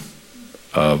crucifixion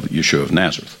of Yeshua of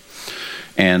Nazareth.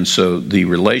 And so the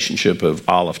relationship of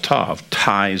Aleph Tav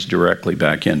ties directly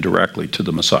back in, directly to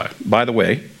the Messiah. By the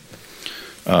way,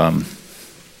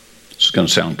 it's going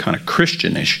to sound kind of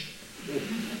Christianish,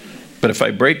 but if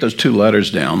I break those two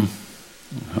letters down,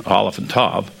 Aleph and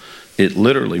Tav, it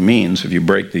literally means, if you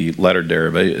break the letter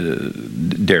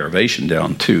derivation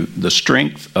down to the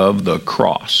strength of the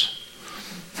cross.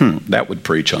 That would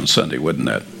preach on Sunday, wouldn't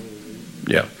that?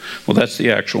 Yeah. Well, that's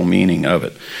the actual meaning of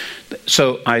it.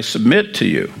 So I submit to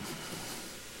you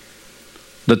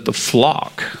that the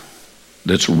flock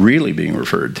that's really being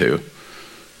referred to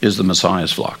is the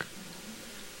Messiah's flock.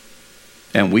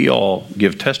 And we all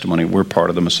give testimony we're part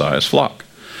of the Messiah's flock.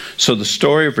 So the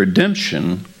story of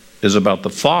redemption is about the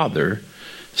Father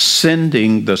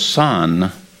sending the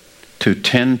Son to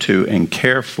tend to and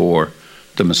care for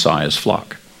the Messiah's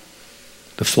flock.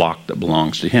 The flock that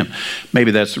belongs to him.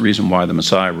 Maybe that's the reason why the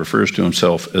Messiah refers to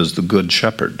himself as the Good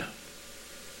Shepherd.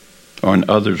 Or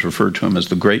others refer to him as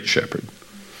the Great Shepherd.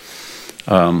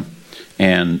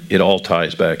 And it all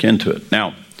ties back into it.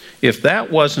 Now, if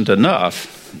that wasn't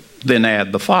enough, then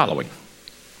add the following.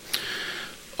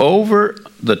 Over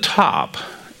the top,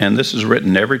 and this is written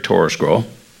in every Torah scroll,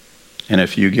 and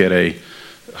if you get a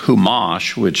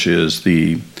Humash, which is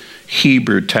the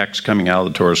Hebrew text coming out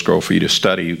of the Torah scroll for you to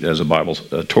study as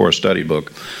a Torah study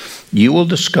book, you will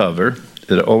discover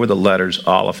that over the letters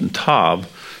Aleph and Tav,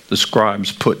 the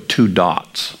scribes put 2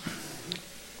 dots.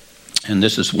 And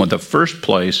this is the first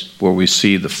place where we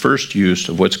see the first use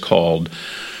of what's called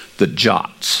the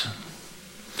jots.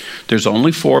 There's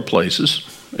only 4 places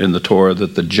in the Torah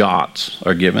that the jots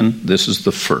are given. This is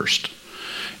the first.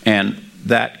 And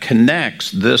that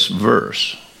connects this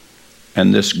verse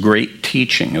and this great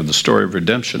teaching of the story of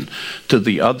redemption to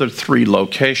the other 3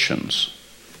 locations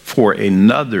for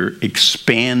another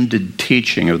expanded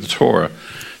teaching of the Torah.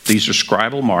 These are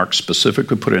scribal marks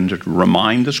specifically put in to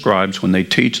remind the scribes when they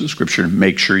teach the Scripture,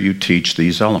 make sure you teach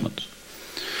these elements.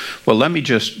 Well, let me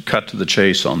just cut to the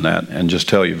chase on that and just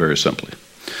tell you very simply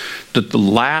that the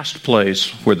last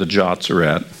place where the jots are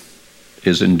at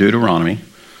is in Deuteronomy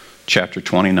chapter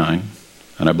 29,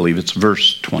 and I believe it's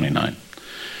verse 29.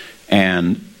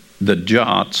 And the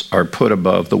jots are put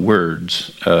above the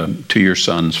words, to your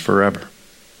sons forever.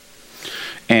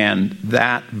 And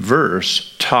that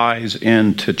verse ties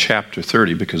into chapter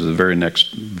 30 because the very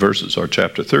next verses are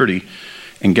chapter 30.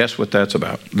 And guess what that's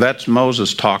about? That's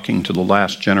Moses talking to the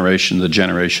last generation, the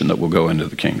generation that will go into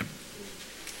the kingdom.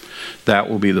 That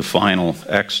will be the final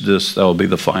Exodus. That will be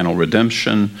the final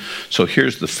redemption. So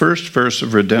here's the first verse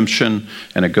of redemption,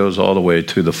 and it goes all the way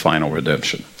to the final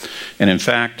redemption. And in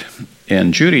fact,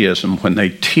 in Judaism, when they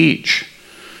teach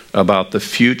about the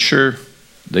future,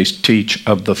 they teach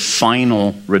of the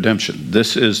final redemption.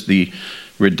 This is the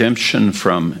redemption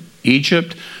from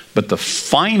Egypt, but the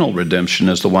final redemption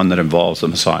is the one that involves the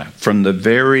Messiah. From the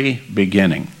very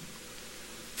beginning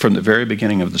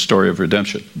of the story of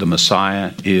redemption, the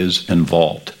Messiah is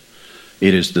involved.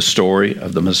 It is the story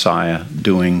of the Messiah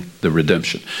doing the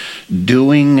redemption,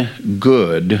 doing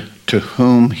good to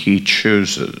whom he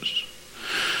chooses.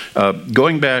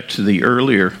 Going back to the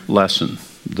earlier lesson,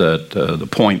 the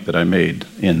point that I made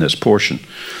in this portion,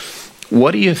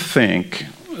 what do you think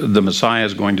the Messiah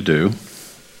is going to do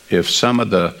if some of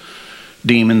the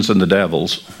demons and the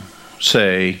devils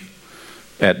say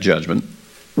at judgment,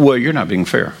 well, you're not being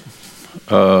fair.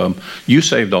 You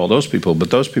saved all those people, but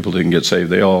those people didn't get saved.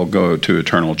 They all go to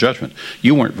eternal judgment.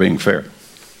 You weren't being fair.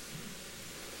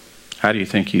 How do you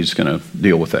think he's going to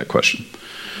deal with that question?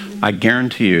 I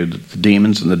guarantee you that the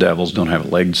demons and the devils don't have a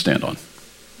leg to stand on.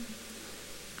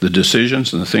 The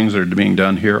decisions and the things that are being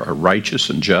done here are righteous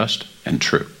and just and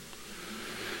true.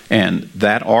 And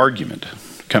that argument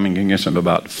coming against him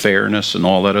about fairness and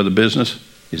all that other business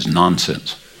is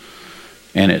nonsense.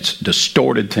 And it's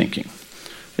distorted thinking.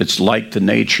 It's like the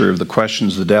nature of the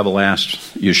questions the devil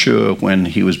asked Yeshua when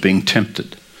he was being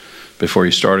tempted before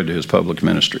he started his public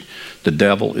ministry. The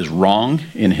devil is wrong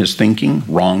in his thinking,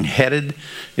 wrong-headed,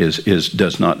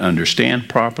 does not understand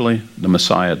properly. The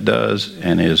Messiah does,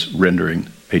 and is rendering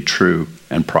a true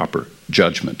and proper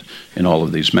judgment in all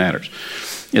of these matters.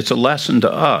 It's a lesson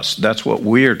to us. That's what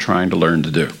we're trying to learn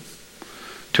to do.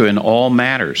 To, in all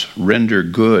matters, render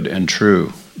good and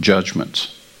true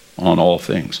judgments on all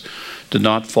things. To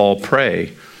not fall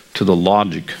prey to the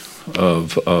logic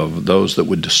of those that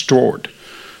would distort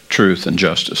truth and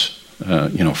justice,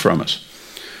 from us.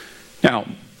 Now,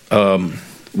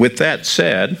 with that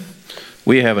said,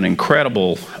 we have an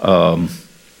incredible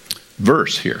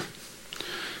verse here.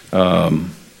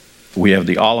 We have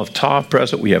the Aleph Tav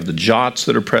present. We have the Jots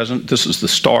that are present. This is the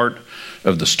start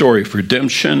of the story of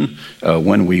redemption.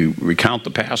 When we recount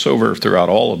the Passover throughout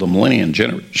all of the millennia and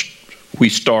generations, we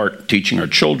start teaching our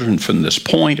children from this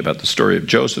point about the story of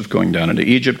Joseph going down into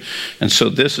Egypt. And so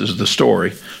this is the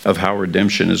story of how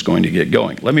redemption is going to get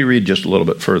going. Let me read just a little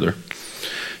bit further.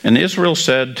 And Israel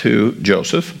said to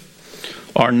Joseph,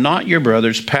 "Are not your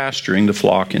brothers pasturing the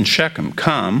flock in Shechem?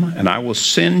 Come, and I will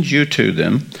send you to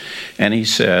them." And he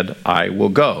said, "I will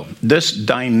go." This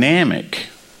dynamic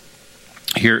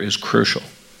here is crucial.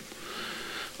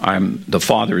 The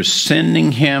Father is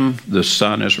sending him. The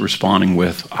Son is responding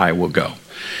with, "I will go."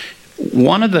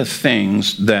 One of the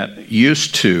things that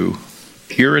used to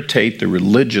irritate the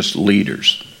religious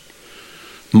leaders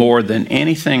more than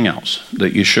anything else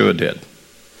that Yeshua did,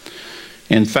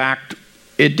 in fact,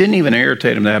 it didn't even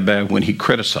irritate him that bad when he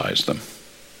criticized them,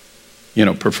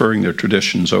 preferring their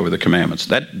traditions over the commandments.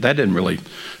 That didn't really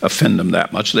offend them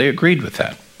that much. They agreed with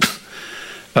that.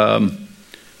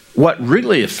 What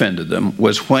really offended them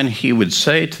was when he would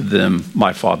say to them,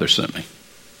 "My Father sent me."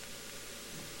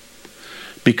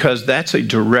 Because that's a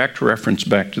direct reference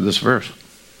back to this verse.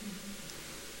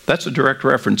 That's a direct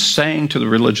reference saying to the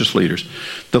religious leaders,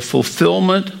 the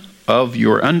fulfillment of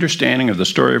your understanding of the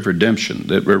story of redemption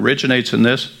that originates in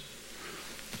this,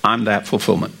 I'm that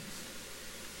fulfillment.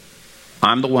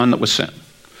 I'm the one that was sent.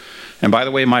 And by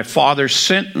the way, my Father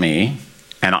sent me,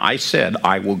 and I said,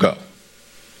 I will go.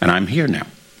 And I'm here now.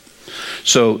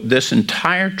 So this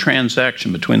entire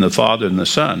transaction between the Father and the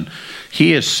Son,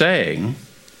 he is saying,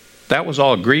 that was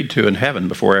all agreed to in heaven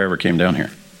before I ever came down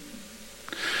here.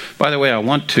 By the way, I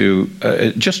want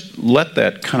to just let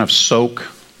that kind of soak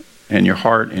in your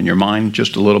heart and your mind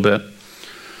just a little bit.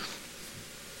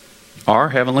 Our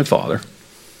Heavenly Father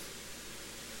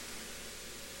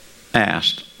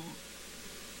asked,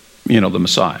 the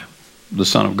Messiah, the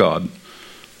Son of God,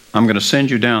 I'm going to send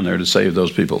you down there to save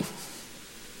those people.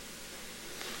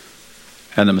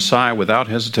 And the Messiah, without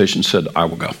hesitation, said, I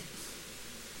will go.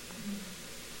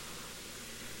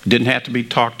 Didn't have to be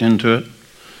talked into it.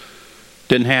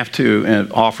 Didn't have to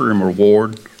offer him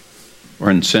reward or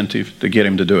incentive to get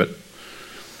him to do it.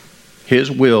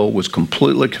 His will was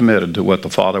completely committed to what the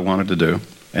Father wanted to do,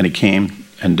 and he came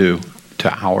and do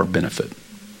to our benefit.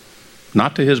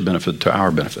 Not to his benefit, to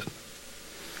our benefit.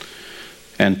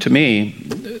 And to me,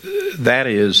 that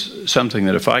is something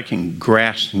that if I can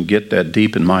grasp and get that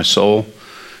deep in my soul,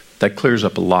 that clears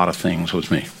up a lot of things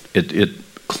with me. It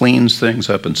cleans things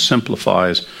up and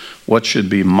simplifies what should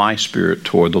be my spirit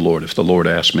toward the Lord if the Lord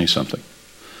asks me something.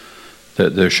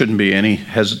 There shouldn't be any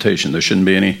hesitation. There shouldn't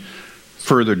be any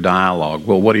further dialogue.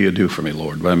 Well, what do you do for me,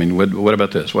 Lord? I mean, what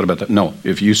about this? What about that? No,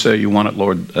 if you say you want it,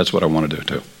 Lord, that's what I want to do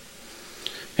too.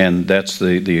 And that's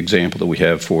the example that we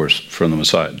have for us from the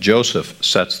Messiah. Joseph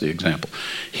sets the example.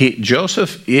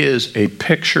 Joseph is a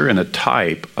picture and a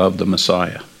type of the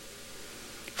Messiah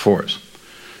for us.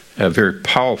 A very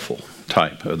powerful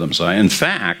type of the Messiah. In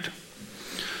fact,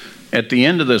 at the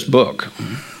end of this book,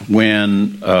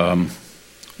 when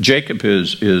Jacob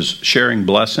is sharing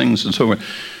blessings and so forth,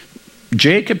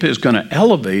 Jacob is going to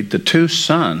elevate the two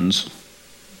sons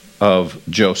of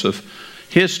Joseph.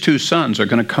 His two sons are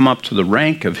going to come up to the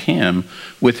rank of him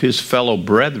with his fellow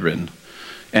brethren,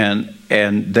 and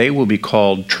they will be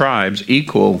called tribes,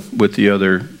 equal with the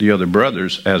other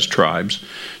brothers as tribes.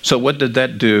 So what did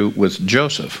that do with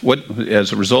Joseph? What,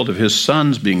 as a result of his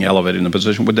sons being elevated in the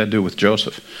position, what did that do with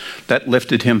Joseph? That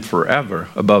lifted him forever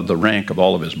above the rank of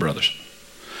all of his brothers.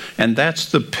 And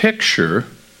that's the picture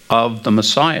of the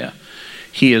Messiah.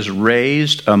 He is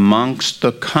raised amongst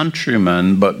the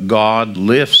countrymen, but God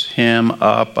lifts him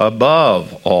up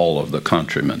above all of the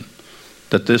countrymen.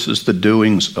 That this is the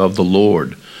doings of the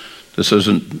Lord. This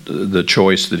isn't the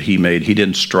choice that he made. He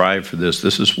didn't strive for this.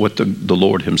 This is what the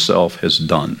Lord himself has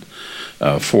done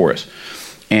for us.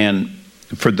 And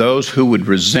for those who would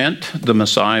resent the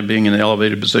Messiah being in an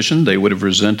elevated position, they would have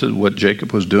resented what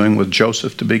Jacob was doing with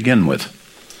Joseph to begin with.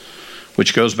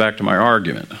 Which goes back to my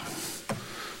argument.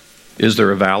 Is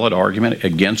there a valid argument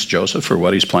against Joseph for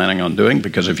what he's planning on doing?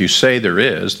 Because if you say there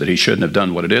is, that he shouldn't have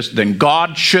done what it is, then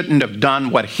God shouldn't have done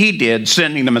what he did,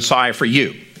 sending the Messiah for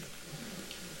you.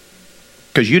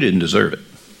 Because you didn't deserve it.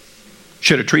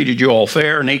 Should have treated you all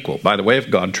fair and equal. By the way, if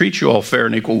God treats you all fair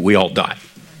and equal, we all die.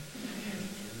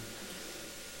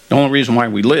 The only reason why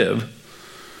we live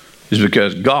is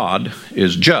because God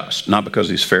is just, not because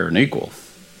he's fair and equal.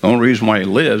 The only reason why he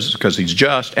lives is because he's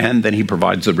just, and then he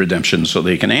provides the redemption so that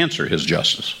he can answer his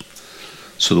justice,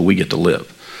 so that we get to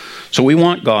live. So we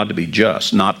want God to be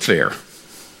just, not fair.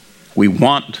 We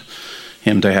want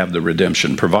him to have the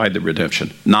redemption, provide the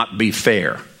redemption, not be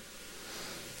fair.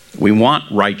 We want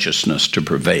righteousness to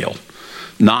prevail,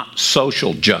 not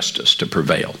social justice to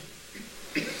prevail.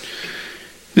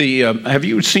 Have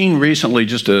you seen recently,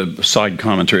 just a side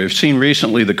commentary, I've seen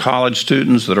recently the college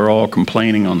students that are all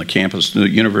complaining on the campus. The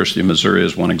University of Missouri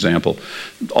is one example,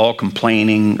 all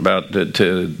complaining about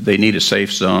that they need a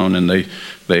safe zone, and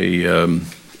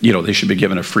they should be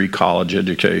given a free college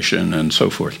education and so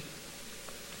forth.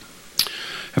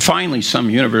 And finally, some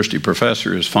university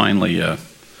professor has finally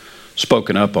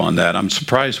spoken up on that. I'm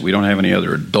surprised we don't have any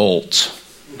other adults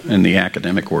in the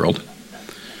academic world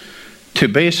to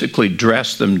basically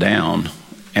dress them down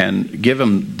and give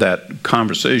them that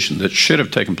conversation that should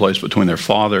have taken place between their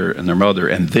father and their mother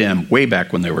and them way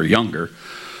back when they were younger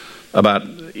about,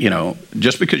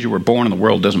 just because you were born in the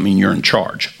world doesn't mean you're in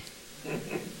charge.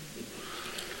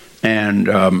 And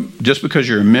just because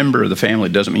you're a member of the family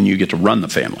doesn't mean you get to run the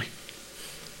family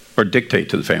or dictate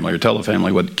to the family or tell the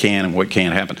family what can and what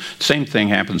can't happen. The same thing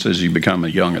happens as you become a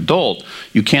young adult.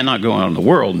 You cannot go out in the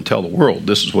world and tell the world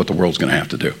this is what the world's going to have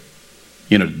to do.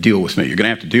 To deal with me. You're going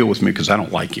to have to deal with me because I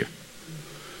don't like you.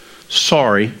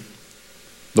 Sorry,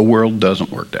 the world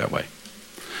doesn't work that way.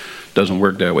 Doesn't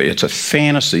work that way. It's a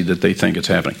fantasy that they think it's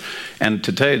happening. And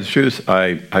to tell you the truth,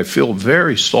 I feel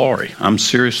very sorry. I'm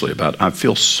seriously about it. I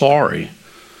feel sorry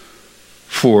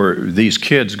for these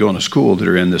kids going to school that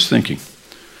are in this thinking.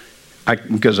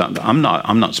 Because I'm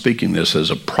not speaking this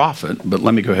as a prophet, but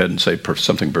let me go ahead and say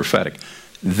something prophetic.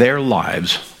 Their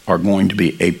lives are going to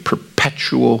be a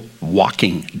perpetual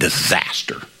walking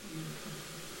disaster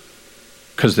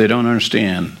because they don't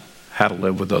understand how to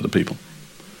live with other people.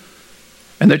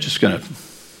 And they're just going to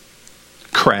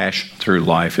crash through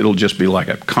life. It'll just be like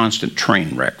a constant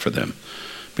train wreck for them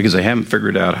because they haven't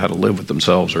figured out how to live with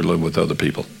themselves or live with other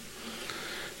people.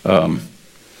 Going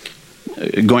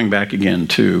back again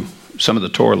to some of the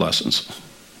Torah lessons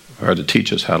are to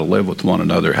teach us how to live with one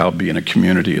another, how to be in a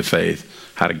community of faith,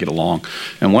 how to get along.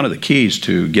 And one of the keys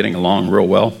to getting along real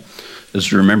well is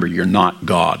to remember you're not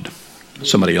God.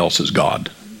 Somebody else is God.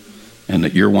 And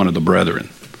that you're one of the brethren.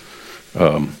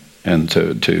 And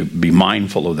to be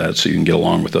mindful of that so you can get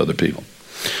along with other people.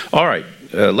 All right,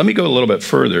 let me go a little bit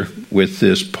further with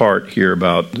this part here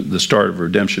about the start of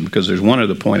redemption, because there's one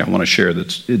other point I want to share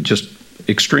that's just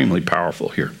extremely powerful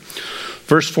here.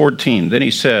 Verse 14, then he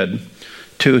said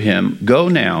to him, go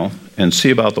now and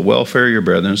see about the welfare of your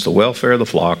brethren, the welfare of the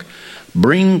flock.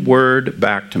 Bring word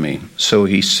back to me. So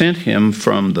he sent him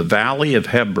from the valley of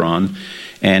Hebron,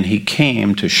 and he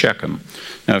came to Shechem.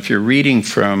 Now, if you're reading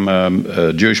from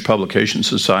a Jewish Publication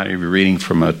Society, if you're reading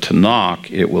from a Tanakh,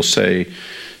 it will say,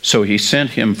 so he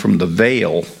sent him from the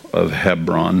vale of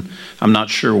Hebron. I'm not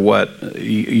sure what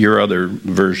your other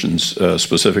versions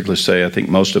specifically say. I think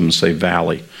most of them say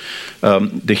valley.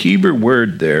 The Hebrew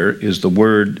word there is the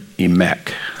word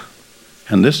emek.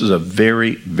 And this is a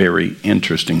very, very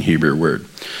interesting Hebrew word.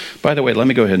 By the way, let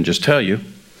me go ahead and just tell you,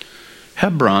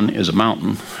 Hebron is a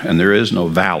mountain, and there is no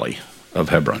valley of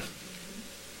Hebron.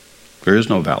 There is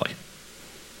no valley.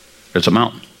 It's a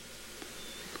mountain.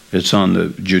 It's on the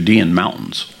Judean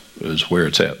mountains is where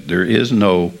it's at. There is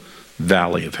no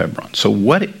valley of Hebron. So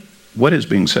what is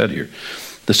being said here?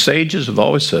 The sages have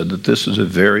always said that this is a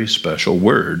very special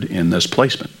word in this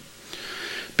placement.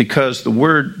 Because the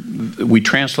word we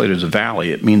translate as a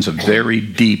valley, it means a very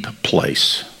deep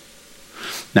place.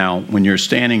 Now, when you're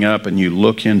standing up and you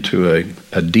look into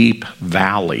a deep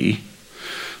valley,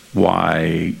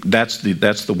 why, that's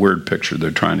the word picture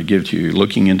they're trying to give to you. You're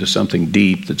looking into something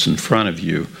deep that's in front of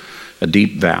you, a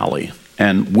deep valley.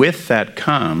 And with that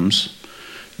comes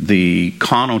the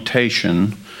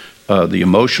connotation, the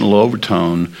emotional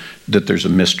overtone that there's a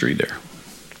mystery there.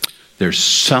 There's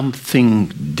something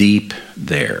deep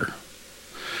there.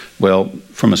 Well,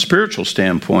 from a spiritual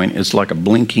standpoint, it's like a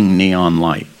blinking neon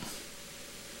light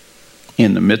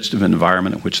in the midst of an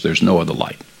environment in which there's no other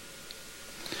light.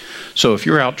 So if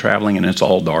you're out traveling and it's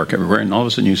all dark everywhere, and all of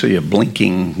a sudden you see a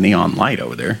blinking neon light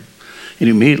over there, it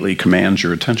immediately commands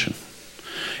your attention.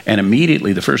 And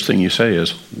immediately the first thing you say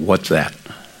is, what's that?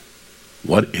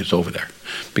 What is over there?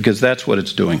 Because that's what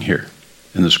it's doing here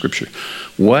in the scripture.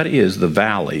 What is the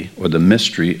valley or the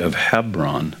mystery of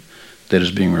Hebron that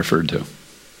is being referred to?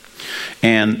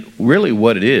 And really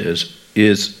what it is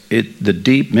the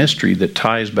deep mystery that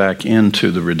ties back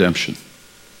into the redemption.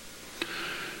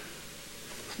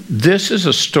 This is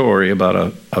a story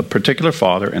about a particular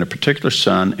father and a particular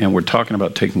son, and we're talking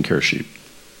about taking care of sheep.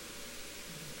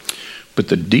 But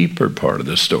the deeper part of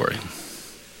this story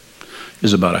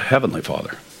is about a heavenly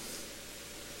Father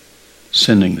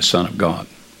sending the Son of God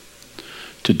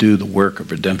to do the work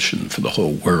of redemption for the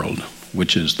whole world,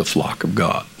 which is the flock of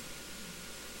God.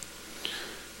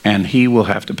 And he will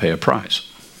have to pay a price.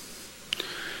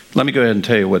 Let me go ahead and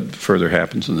tell you what further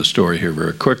happens in the story here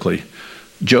very quickly.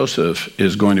 Joseph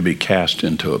is going to be cast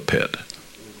into a pit.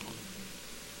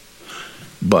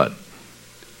 But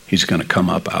he's going to come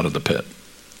up out of the pit.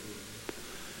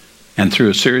 And through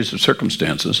a series of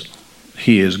circumstances,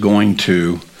 he is going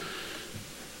to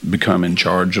become in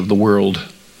charge of the world.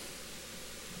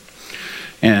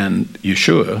 And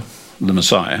Yeshua, the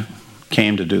Messiah,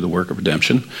 came to do the work of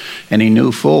redemption, and he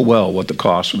knew full well what the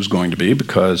cost was going to be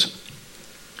because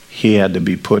he had to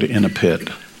be put in a pit,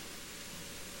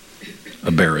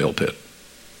 a burial pit.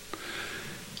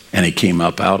 And he came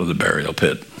up out of the burial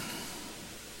pit.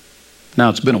 Now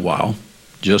it's been a while,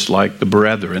 just like the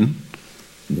brethren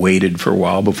waited for a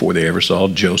while before they ever saw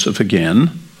Joseph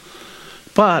again.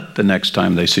 But the next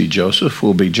time they see Joseph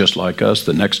will be just like us.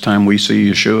 The next time we see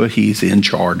Yeshua, he's in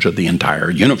charge of the entire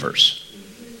universe.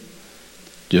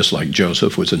 Just like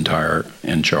Joseph was in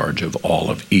charge of all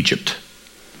of Egypt,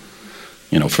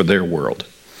 for their world.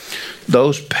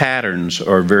 Those patterns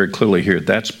are very clearly here.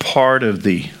 That's part of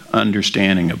the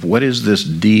understanding of what is this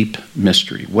deep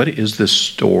mystery? What is this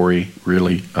story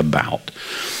really about?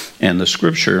 And the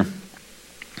scripture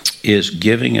is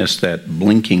giving us that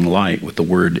blinking light with the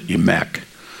word emek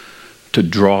to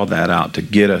draw that out, to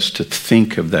get us to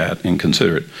think of that and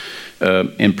consider it.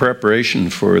 In preparation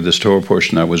for this Torah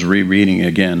portion, I was rereading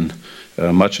again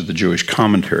much of the Jewish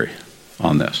commentary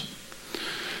on this.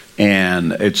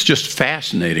 And it's just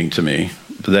fascinating to me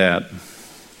that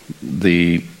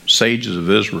the sages of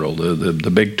Israel,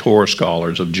 the big Torah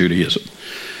scholars of Judaism,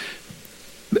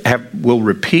 will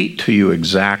repeat to you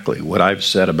exactly what I've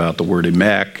said about the word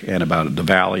emek and about the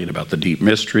valley and about the deep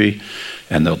mystery.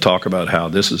 And they'll talk about how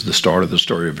this is the start of the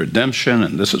story of redemption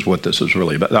and this is what this is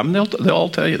really about. They'll all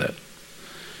tell you that.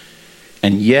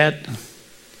 And yet,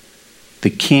 they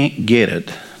can't get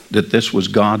it that this was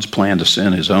God's plan to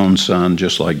send his own son,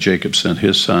 just like Jacob sent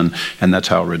his son, and that's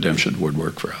how redemption would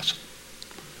work for us.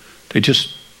 They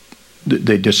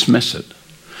dismiss it.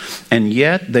 And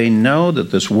yet, they know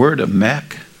that this word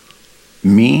emek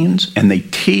means, and they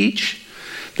teach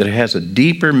that it has a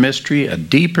deeper mystery, a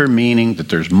deeper meaning, that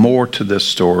there's more to this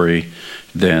story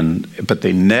but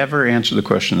they never answer the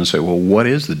question and say, well, what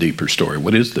is the deeper story?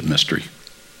 What is the mystery?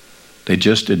 They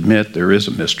just admit there is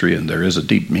a mystery and there is a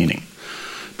deep meaning.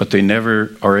 But they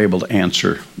never are able to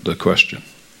answer the question,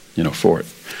 for it.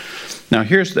 Now,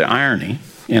 here's the irony,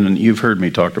 and you've heard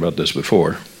me talk about this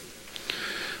before.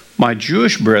 My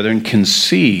Jewish brethren can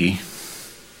see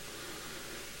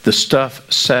the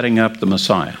stuff setting up the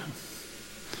Messiah,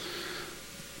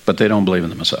 but they don't believe in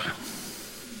the Messiah.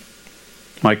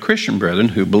 My Christian brethren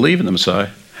who believe in the Messiah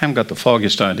haven't got the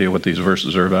foggiest idea what these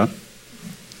verses are about.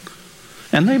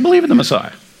 And they believe in the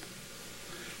Messiah.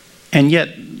 And yet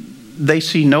they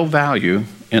see no value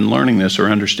in learning this or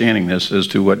understanding this as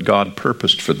to what God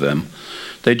purposed for them.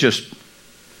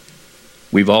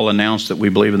 We've all announced that we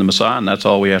believe in the Messiah, and that's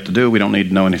all we have to do. We don't need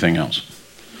to know anything else.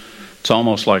 It's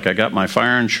almost like I got my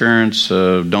fire insurance,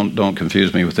 don't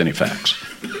confuse me with any facts,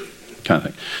 kind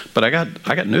of thing. But I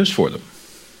got news for them.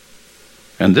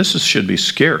 And this should be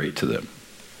scary to them.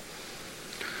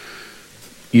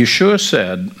 Yeshua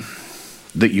said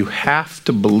that you have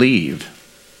to believe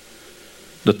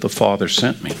that the Father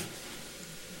sent me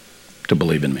to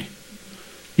believe in me.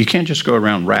 You can't just go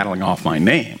around rattling off my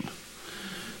name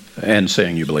and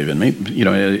saying you believe in me. You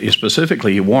know,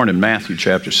 specifically, he warned in Matthew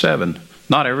chapter 7,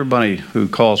 not everybody who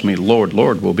calls me Lord,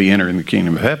 Lord will be entering the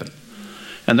kingdom of heaven.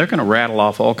 And they're going to rattle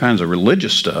off all kinds of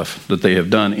religious stuff that they have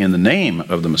done in the name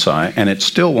of the Messiah, and it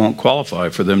still won't qualify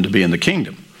for them to be in the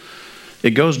kingdom.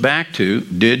 It goes back to,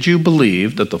 did you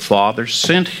believe that the Father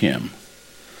sent him?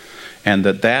 And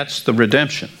that's the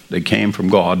redemption that came from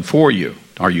God for you.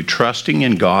 Are you trusting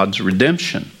in God's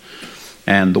redemption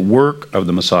and the work of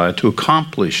the Messiah to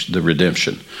accomplish the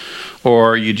redemption?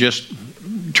 Or are you just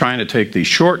trying to take the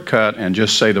shortcut and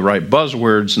just say the right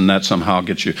buzzwords, and that somehow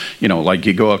gets you, like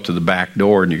you go up to the back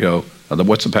door and you go,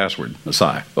 what's the password?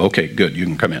 Messiah. Okay, good, you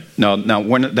can come in. No,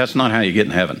 that's not how you get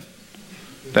in heaven.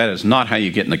 That is not how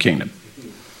you get in the kingdom.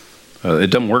 It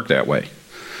doesn't work that way.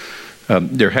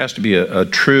 There has to be a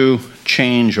true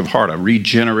change of heart, a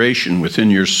regeneration within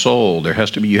your soul.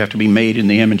 You have to be made in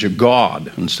the image of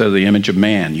God instead of the image of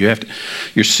man.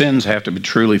 Your sins have to be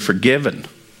truly forgiven.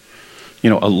 A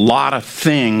lot of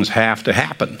things have to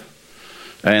happen.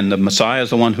 And the Messiah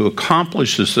is the one who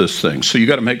accomplishes this thing. So you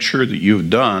got to make sure that you've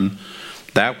done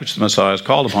that which the Messiah is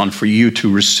called upon for you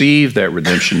to receive that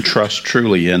redemption. Trust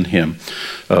truly in him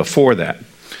for that.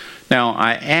 Now,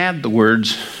 I add the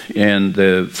words in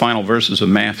the final verses of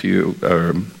Matthew,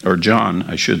 or John,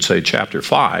 I should say, chapter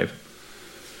 5,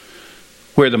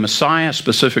 where the Messiah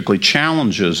specifically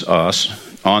challenges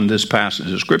us on this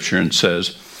passage of Scripture and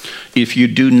says, if you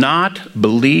do not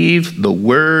believe the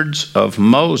words of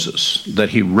Moses that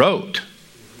he wrote,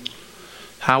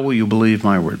 how will you believe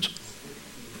my words?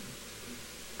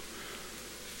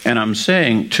 And I'm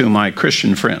saying to my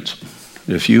Christian friends,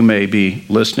 if you may be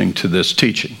listening to this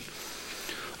teaching,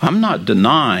 I'm not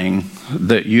denying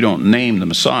that you don't name the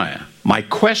Messiah. My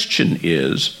question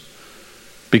is,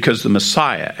 because the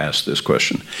Messiah asked this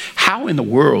question, how in the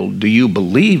world do you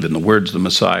believe in the words of the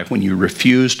Messiah when you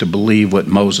refuse to believe what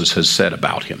Moses has said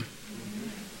about him?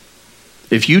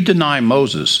 If you deny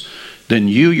Moses, then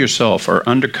you yourself are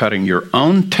undercutting your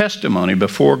own testimony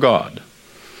before God.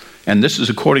 And this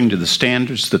is according to the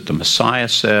standards that the Messiah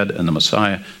said and the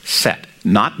Messiah set,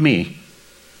 not me.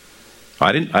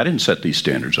 I didn't set these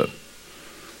standards up.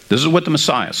 This is what the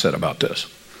Messiah said about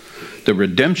this. The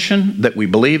redemption that we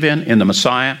believe in the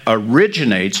Messiah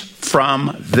originates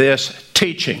from this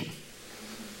teaching.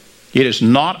 It is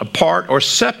not apart or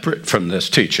separate from this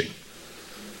teaching.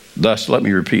 Thus, let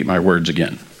me repeat my words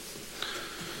again.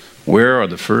 Where are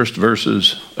the first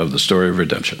verses of the story of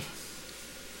redemption?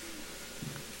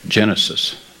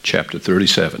 Genesis chapter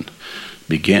 37,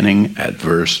 beginning at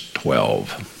verse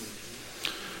 12.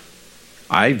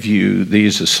 I view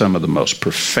these as some of the most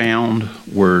profound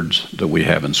words that we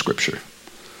have in Scripture.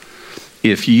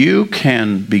 If you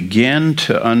can begin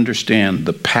to understand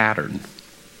the pattern,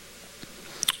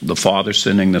 the Father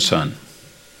sending the Son,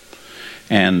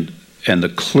 and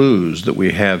the clues that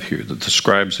we have here that the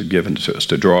scribes have given to us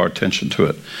to draw our attention to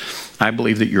it, I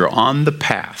believe that you're on the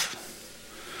path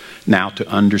now to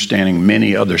understanding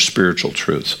many other spiritual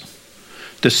truths,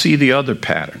 to see the other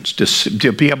patterns,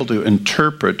 to be able to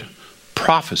interpret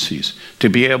prophecies, to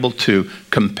be able to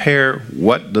compare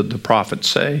what did the prophets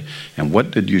say and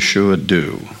what did Yeshua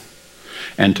do,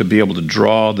 and to be able to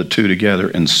draw the two together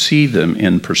and see them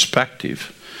in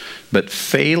perspective. But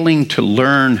failing to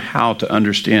learn how to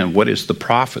understand what is the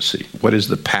prophecy, what is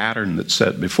the pattern that's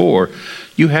set before,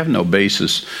 you have no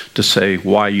basis to say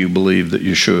why you believe that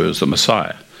Yeshua is the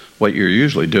Messiah. What you're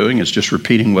usually doing is just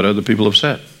repeating what other people have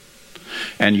said.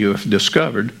 And you have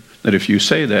discovered that if you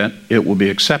say that, it will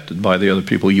be accepted by the other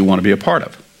people you want to be a part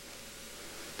of.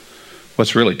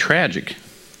 What's really tragic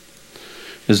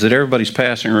is that everybody's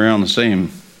passing around the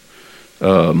same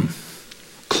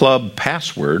club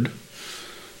password,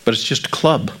 but it's just a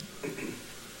club.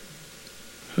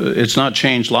 It's not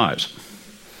changed lives.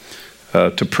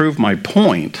 to prove my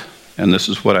point, and this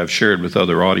is what I've shared with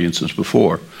other audiences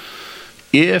before,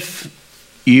 if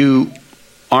you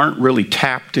aren't really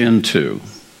tapped into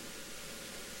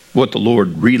what the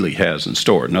Lord really has in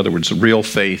store, in other words, the real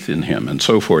faith in Him and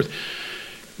so forth,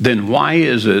 then why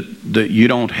is it that you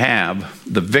don't have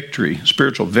the victory,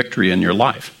 spiritual victory in your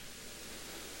life?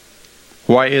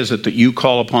 Why is it that you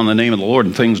call upon the name of the Lord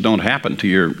and things don't happen to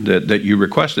you that you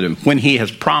requested Him when He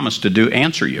has promised to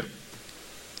answer you?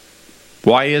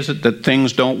 Why is it that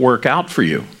things don't work out for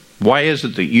you? Why is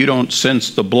it that you don't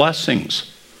sense the blessings?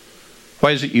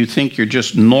 Why is it you think you're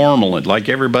just normal and like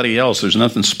everybody else? There's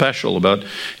nothing special about,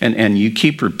 and you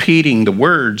keep repeating the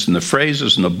words and the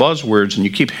phrases and the buzzwords, and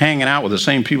you keep hanging out with the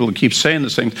same people who keep saying the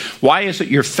same. Why is it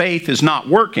your faith is not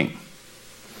working?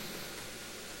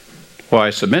 Well,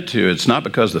 I submit to you, it's not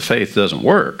because the faith doesn't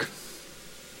work.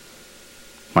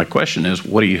 My question is,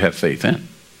 what do you have faith in?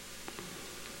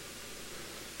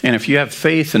 And if you have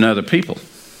faith in other people,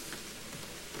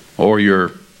 or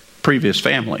your previous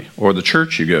family, or the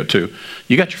church you go to,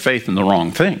 you got your faith in the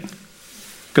wrong thing,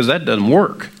 because that doesn't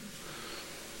work.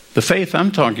 The faith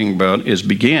I'm talking about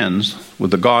begins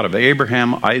with the God of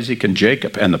Abraham, Isaac, and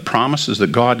Jacob, and the promises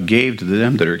that God gave to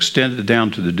them that are extended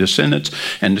down to the descendants.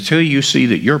 And until you see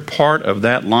that you're part of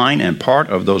that line and part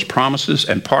of those promises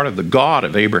and part of the God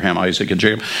of Abraham, Isaac, and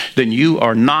Jacob, then you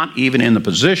are not even in the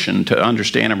position to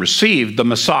understand and receive the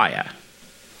Messiah,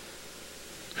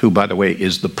 who, by the way,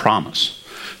 is the promise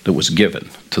that was given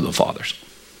to the fathers.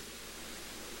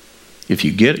 If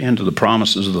you get into the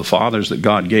promises of the fathers that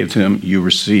God gave to him, you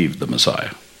receive the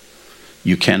Messiah.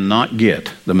 You cannot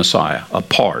get the Messiah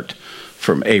apart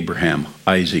from Abraham,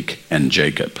 Isaac, and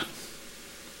Jacob.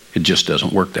 It just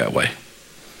doesn't work that way.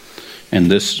 And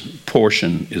this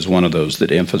portion is one of those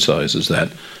that emphasizes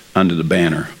that under the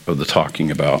banner of the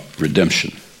talking about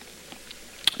redemption.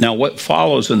 Now, what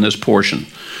follows in this portion,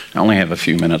 I only have a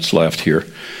few minutes left here.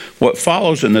 What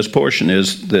follows in this portion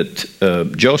is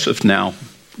that Joseph now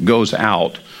goes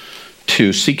out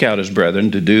to seek out his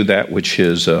brethren to do that which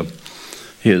his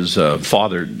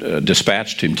father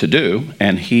dispatched him to do,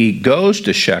 and he goes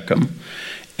to Shechem,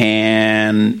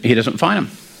 and he doesn't find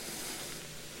him.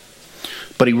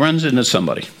 But he runs into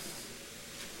somebody.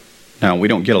 Now, we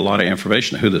don't get a lot of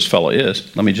information on who this fellow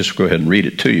is. Let me just go ahead and read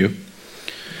it to you.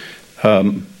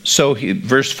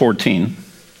 Verse 14,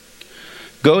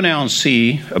 "Go now and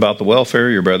see about the welfare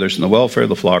of your brothers and the welfare of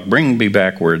the flock. Bring me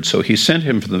back word." So he sent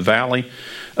him from the valley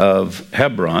of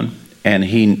Hebron, and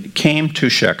he came to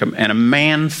Shechem, and a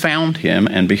man found him,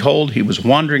 and behold, he was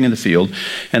wandering in the field.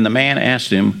 And the man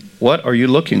asked him, "What are you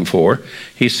looking for?"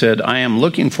 He said, "I am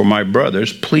looking for my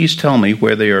brothers. Please tell me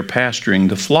where they are pasturing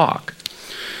the flock."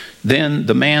 Then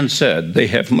the man said, "They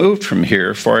have moved from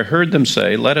here, for I heard them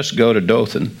say, 'Let us go to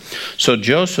Dothan.'" So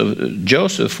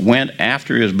Joseph went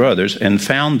after his brothers and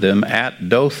found them at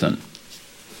Dothan.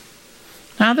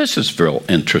 Now this is real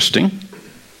interesting.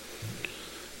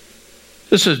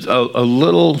 This is a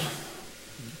little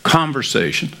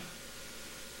conversation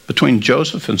between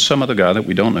Joseph and some other guy that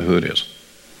we don't know who it is.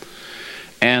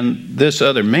 And this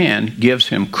other man gives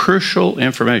him crucial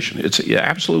information. It's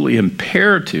absolutely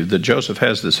imperative that Joseph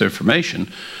has this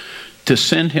information to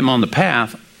send him on the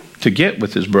path to get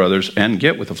with his brothers and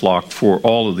get with the flock for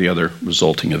all of the other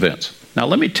resulting events. Now,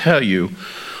 let me tell you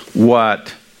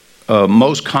what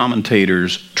most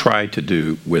commentators try to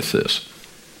do with this.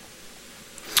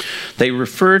 They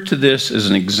refer to this as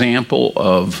an example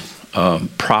of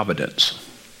providence,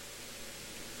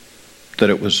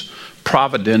 that it was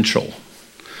providential,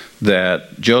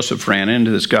 that Joseph ran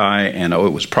into this guy, and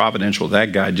it was providential.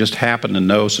 That guy just happened to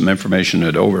know some information,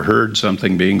 had overheard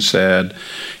something being said,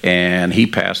 and he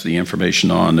passed the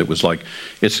information on. It was like,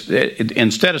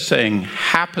 instead of saying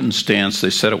happenstance,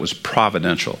 they said it was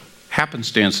providential.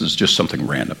 Happenstance is just something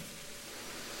random.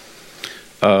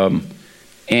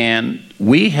 And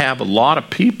we have a lot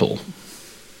of people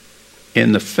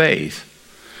in the faith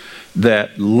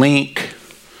that link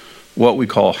what we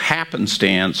call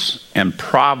happenstance and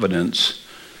providence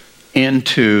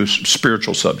into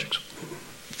spiritual subjects.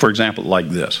 For example, like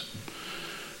this,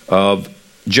 of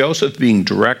Joseph being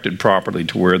directed properly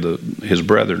to where his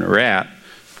brethren are at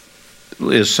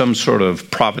is some sort of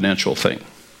providential thing.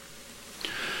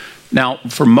 Now,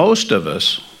 for most of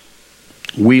us,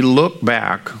 we look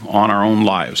back on our own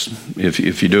lives. If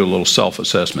you do a little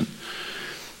self-assessment,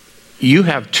 you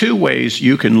have two ways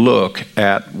you can look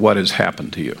at what has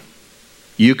happened to you.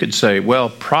 You could say, well,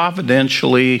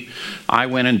 providentially, I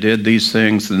went and did these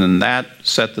things, and then that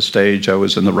set the stage. I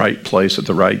was in the right place at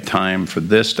the right time for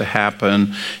this to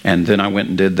happen, and then I went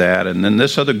and did that, and then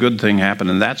this other good thing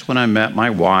happened, and that's when I met my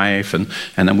wife, and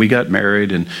then we got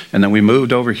married, and then we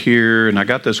moved over here, and I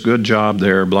got this good job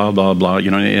there, blah, blah, blah,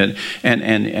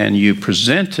 and you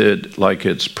present it like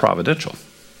it's providential.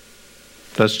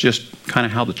 That's just kind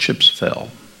of how the chips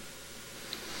fell.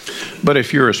 But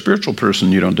if you're a spiritual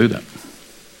person, you don't do that.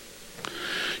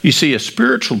 You see, a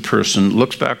spiritual person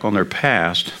looks back on their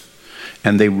past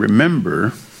and they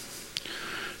remember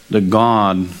that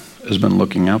God has been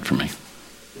looking out for me.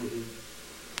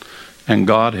 And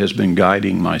God has been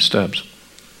guiding my steps.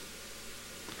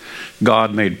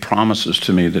 God made promises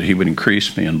to me that he would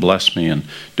increase me and bless me and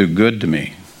do good to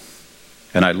me.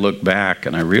 And I look back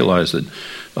and I realize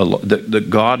that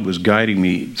God was guiding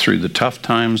me through the tough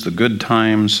times, the good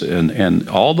times, and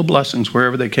all the blessings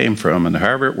wherever they came from, and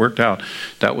however it worked out,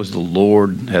 that was the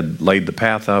Lord had laid the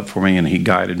path out for me, and he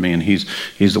guided me, and he's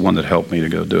the one that helped me to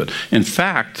go do it. In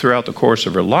fact, throughout the course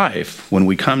of our life, when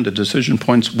we come to decision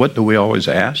points, what do we always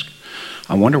ask?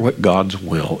 I wonder what God's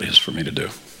will is for me to do.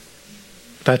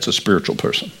 That's a spiritual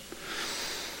person.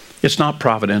 It's not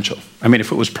providential. I mean,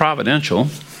 if it was providential,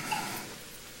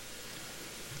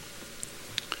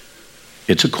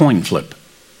 it's a coin flip.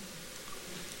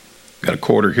 Got a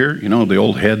quarter here, the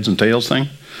old heads and tails thing.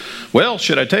 Well,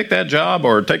 should I take that job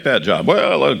or take that job?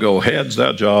 Well, let's go heads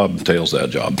that job, tails that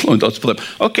job. Let's flip.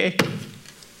 Okay.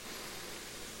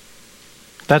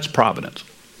 That's providence.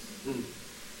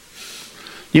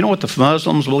 You know what the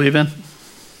Muslims believe in?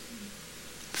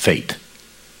 Fate.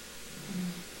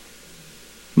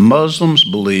 Muslims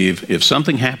believe if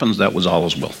something happens, that was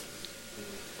Allah's will.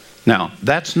 Now,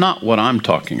 that's not what I'm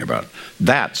talking about.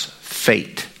 That's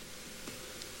fate.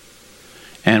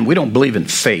 And we don't believe in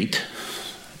fate,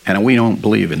 and we don't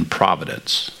believe in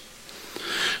providence.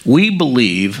 We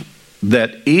believe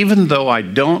that even though I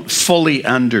don't fully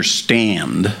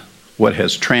understand what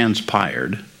has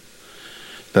transpired,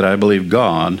 that I believe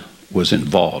God was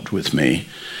involved with me,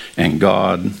 and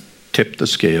God tipped the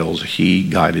scales. He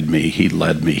guided me. He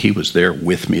led me. He was there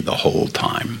with me the whole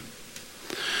time.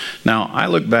 Now, I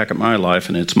look back at my life,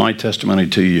 and it's my testimony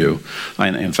to you.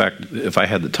 In fact, if I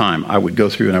had the time, I would go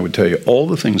through and I would tell you all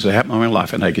the things that happened in my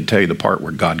life, and I could tell you the part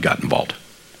where God got involved.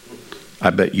 I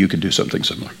bet you could do something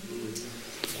similar.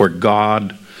 Where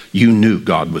you knew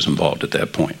God was involved at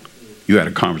that point. You had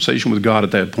a conversation with God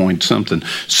at that point.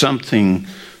 Something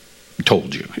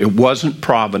told you. It wasn't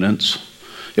providence.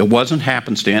 It wasn't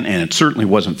happenstance, and it certainly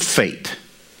wasn't fate.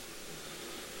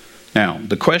 Now,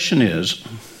 the question is,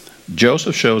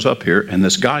 Joseph shows up here, and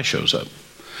this guy shows up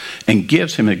and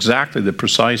gives him exactly the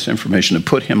precise information to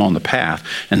put him on the path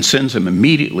and sends him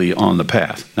immediately on the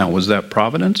path. Now, was that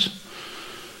providence?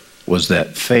 Was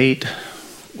that fate?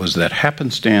 Was that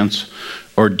happenstance?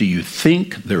 Or do you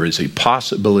think there is a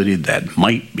possibility that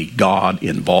might be God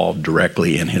involved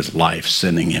directly in his life,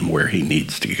 sending him where he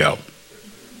needs to go?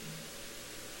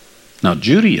 Now,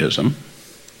 Judaism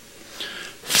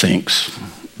thinks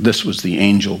this was the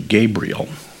angel Gabriel,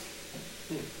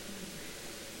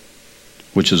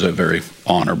 which is a very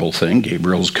honorable thing.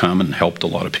 Gabriel's come and helped a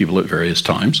lot of people at various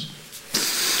times.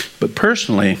 But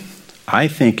personally, I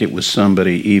think it was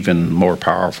somebody even more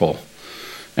powerful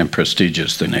and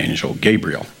prestigious than angel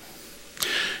Gabriel.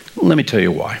 Let me tell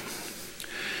you why.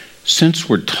 Since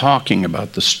we're talking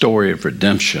about the story of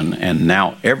redemption, and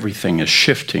now everything is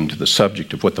shifting to the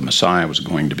subject of what the Messiah was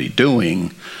going to be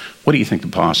doing, what do you think the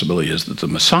possibility is that the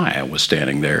Messiah was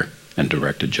standing there and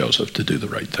directed Joseph to do the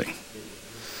right thing?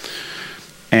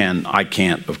 And I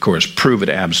can't, of course, prove it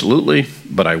absolutely,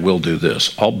 but I will do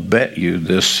this. I'll bet you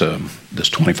this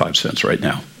 25 cents right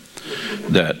now,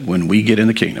 that when we get in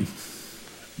the kingdom,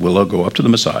 we'll go up to the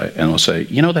Messiah and we'll say,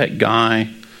 that guy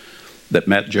that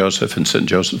met Joseph and sent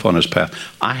Joseph on his path,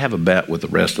 I have a bet with the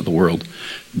rest of the world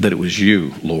that it was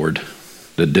you, Lord,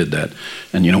 that did that.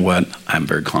 And you know what? I'm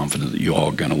very confident that you all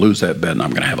are going to lose that bet, and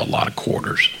I'm going to have a lot of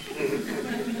quarters.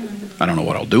 I don't know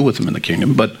what I'll do with them in the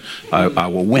kingdom, but I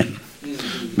will win,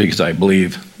 because I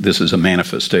believe this is a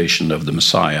manifestation of the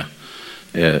Messiah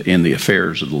in the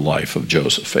affairs of the life of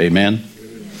Joseph. Amen?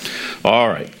 All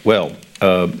right. Well,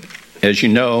 as you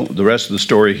know, the rest of the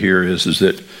story here is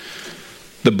that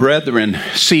the brethren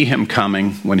see him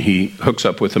coming when he hooks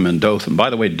up with them in Dothan.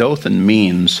 By the way, Dothan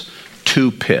means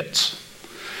two pits.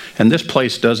 And this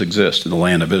place does exist in the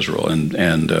land of Israel.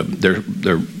 And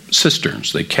they're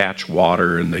cisterns. They catch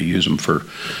water and they use them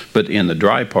but in the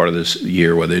dry part of this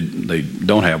year where they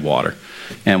don't have water.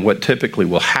 And what typically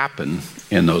will happen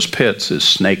in those pits is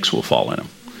snakes will fall in them.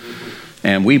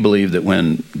 And we believe that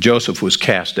when Joseph was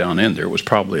cast down in there, it was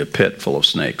probably a pit full of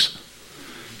snakes.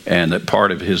 And that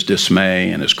part of his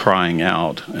dismay and his crying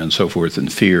out and so forth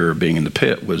and fear of being in the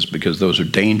pit was because those are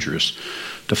dangerous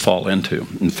to fall into.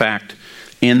 In fact,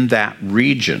 in that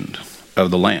region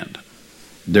of the land,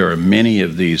 there are many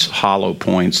of these hollow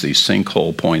points, these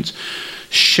sinkhole points.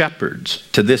 Shepherds,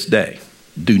 to this day,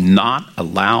 do not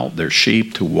allow their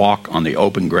sheep to walk on the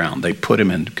open ground. They put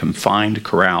them in confined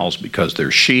corrals because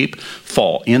their sheep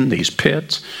fall in these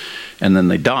pits, and then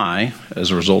they die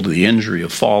as a result of the injury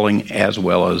of falling, as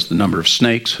well as the number of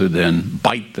snakes who then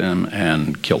bite them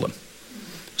and kill them.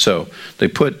 So they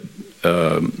put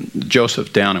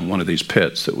Joseph down in one of these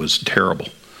pits that was terrible,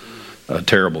 a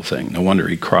terrible thing. No wonder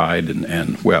he cried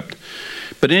and wept.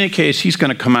 But in any case, he's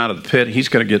going to come out of the pit. He's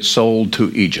going to get sold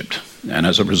to Egypt. And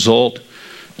as a result,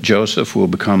 Joseph will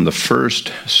become the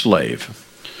first slave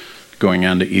going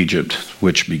on to Egypt,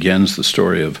 which begins the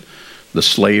story of the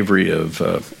slavery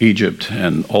of Egypt,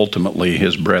 and ultimately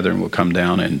his brethren will come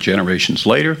down, and generations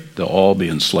later, they'll all be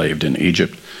enslaved in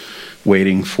Egypt,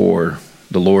 waiting for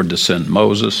the Lord to send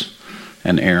Moses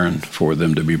and Aaron for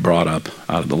them to be brought up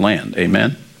out of the land.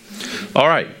 Amen? All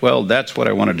right, well, that's what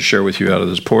I wanted to share with you out of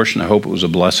this portion. I hope it was a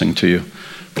blessing to you.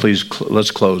 Please,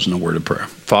 let's close in a word of prayer.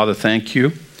 Father, thank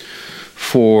you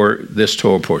for this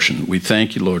Torah portion. We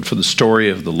thank you, Lord, for the story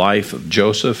of the life of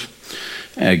Joseph,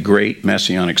 a great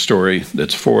messianic story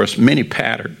that's for us. Many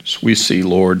patterns we see,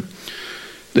 Lord,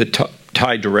 that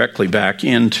tie directly back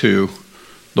into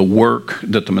the work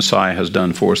that the Messiah has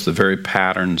done for us, the very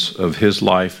patterns of his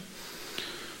life,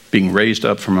 being raised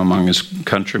up from among his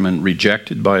countrymen,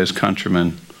 rejected by his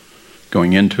countrymen,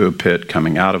 going into a pit,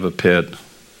 coming out of a pit,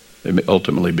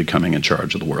 ultimately becoming in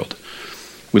charge of the world.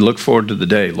 We look forward to the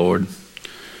day, Lord,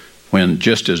 when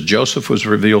just as Joseph was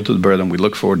revealed to the brethren, we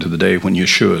look forward to the day when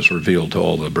Yeshua is revealed to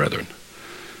all the brethren,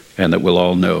 and that we'll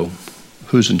all know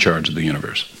who's in charge of the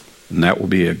universe. And that will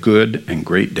be a good and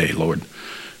great day, Lord.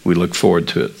 We look forward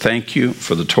to it. Thank you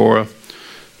for the Torah.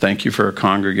 Thank you for our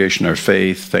congregation, our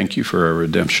faith. Thank you for our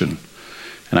redemption.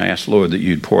 And I ask, Lord, that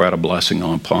you'd pour out a blessing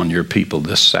upon your people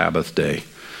this Sabbath day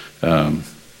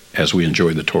as we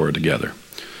enjoy the Torah together.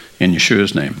 In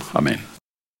Yeshua's name, amen.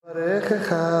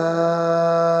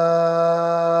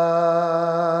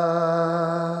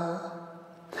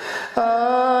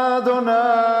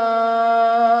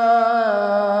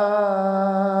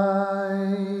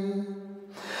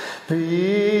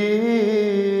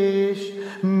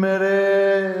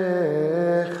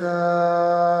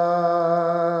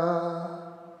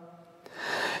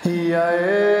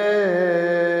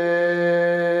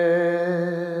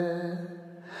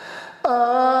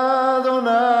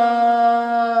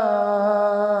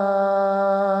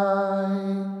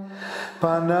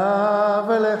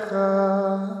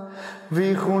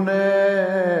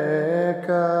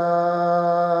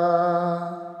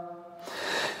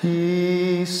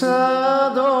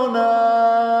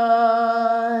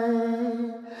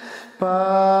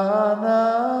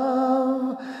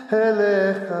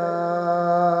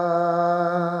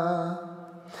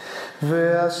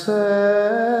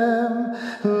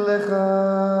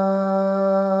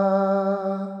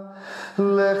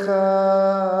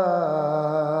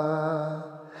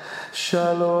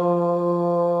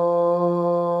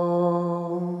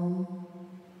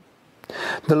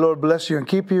 The Lord bless you and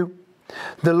keep you.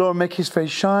 The Lord make his face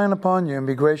shine upon you and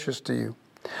be gracious to you.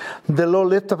 The Lord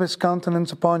lift up his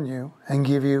countenance upon you and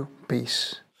give you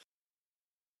peace.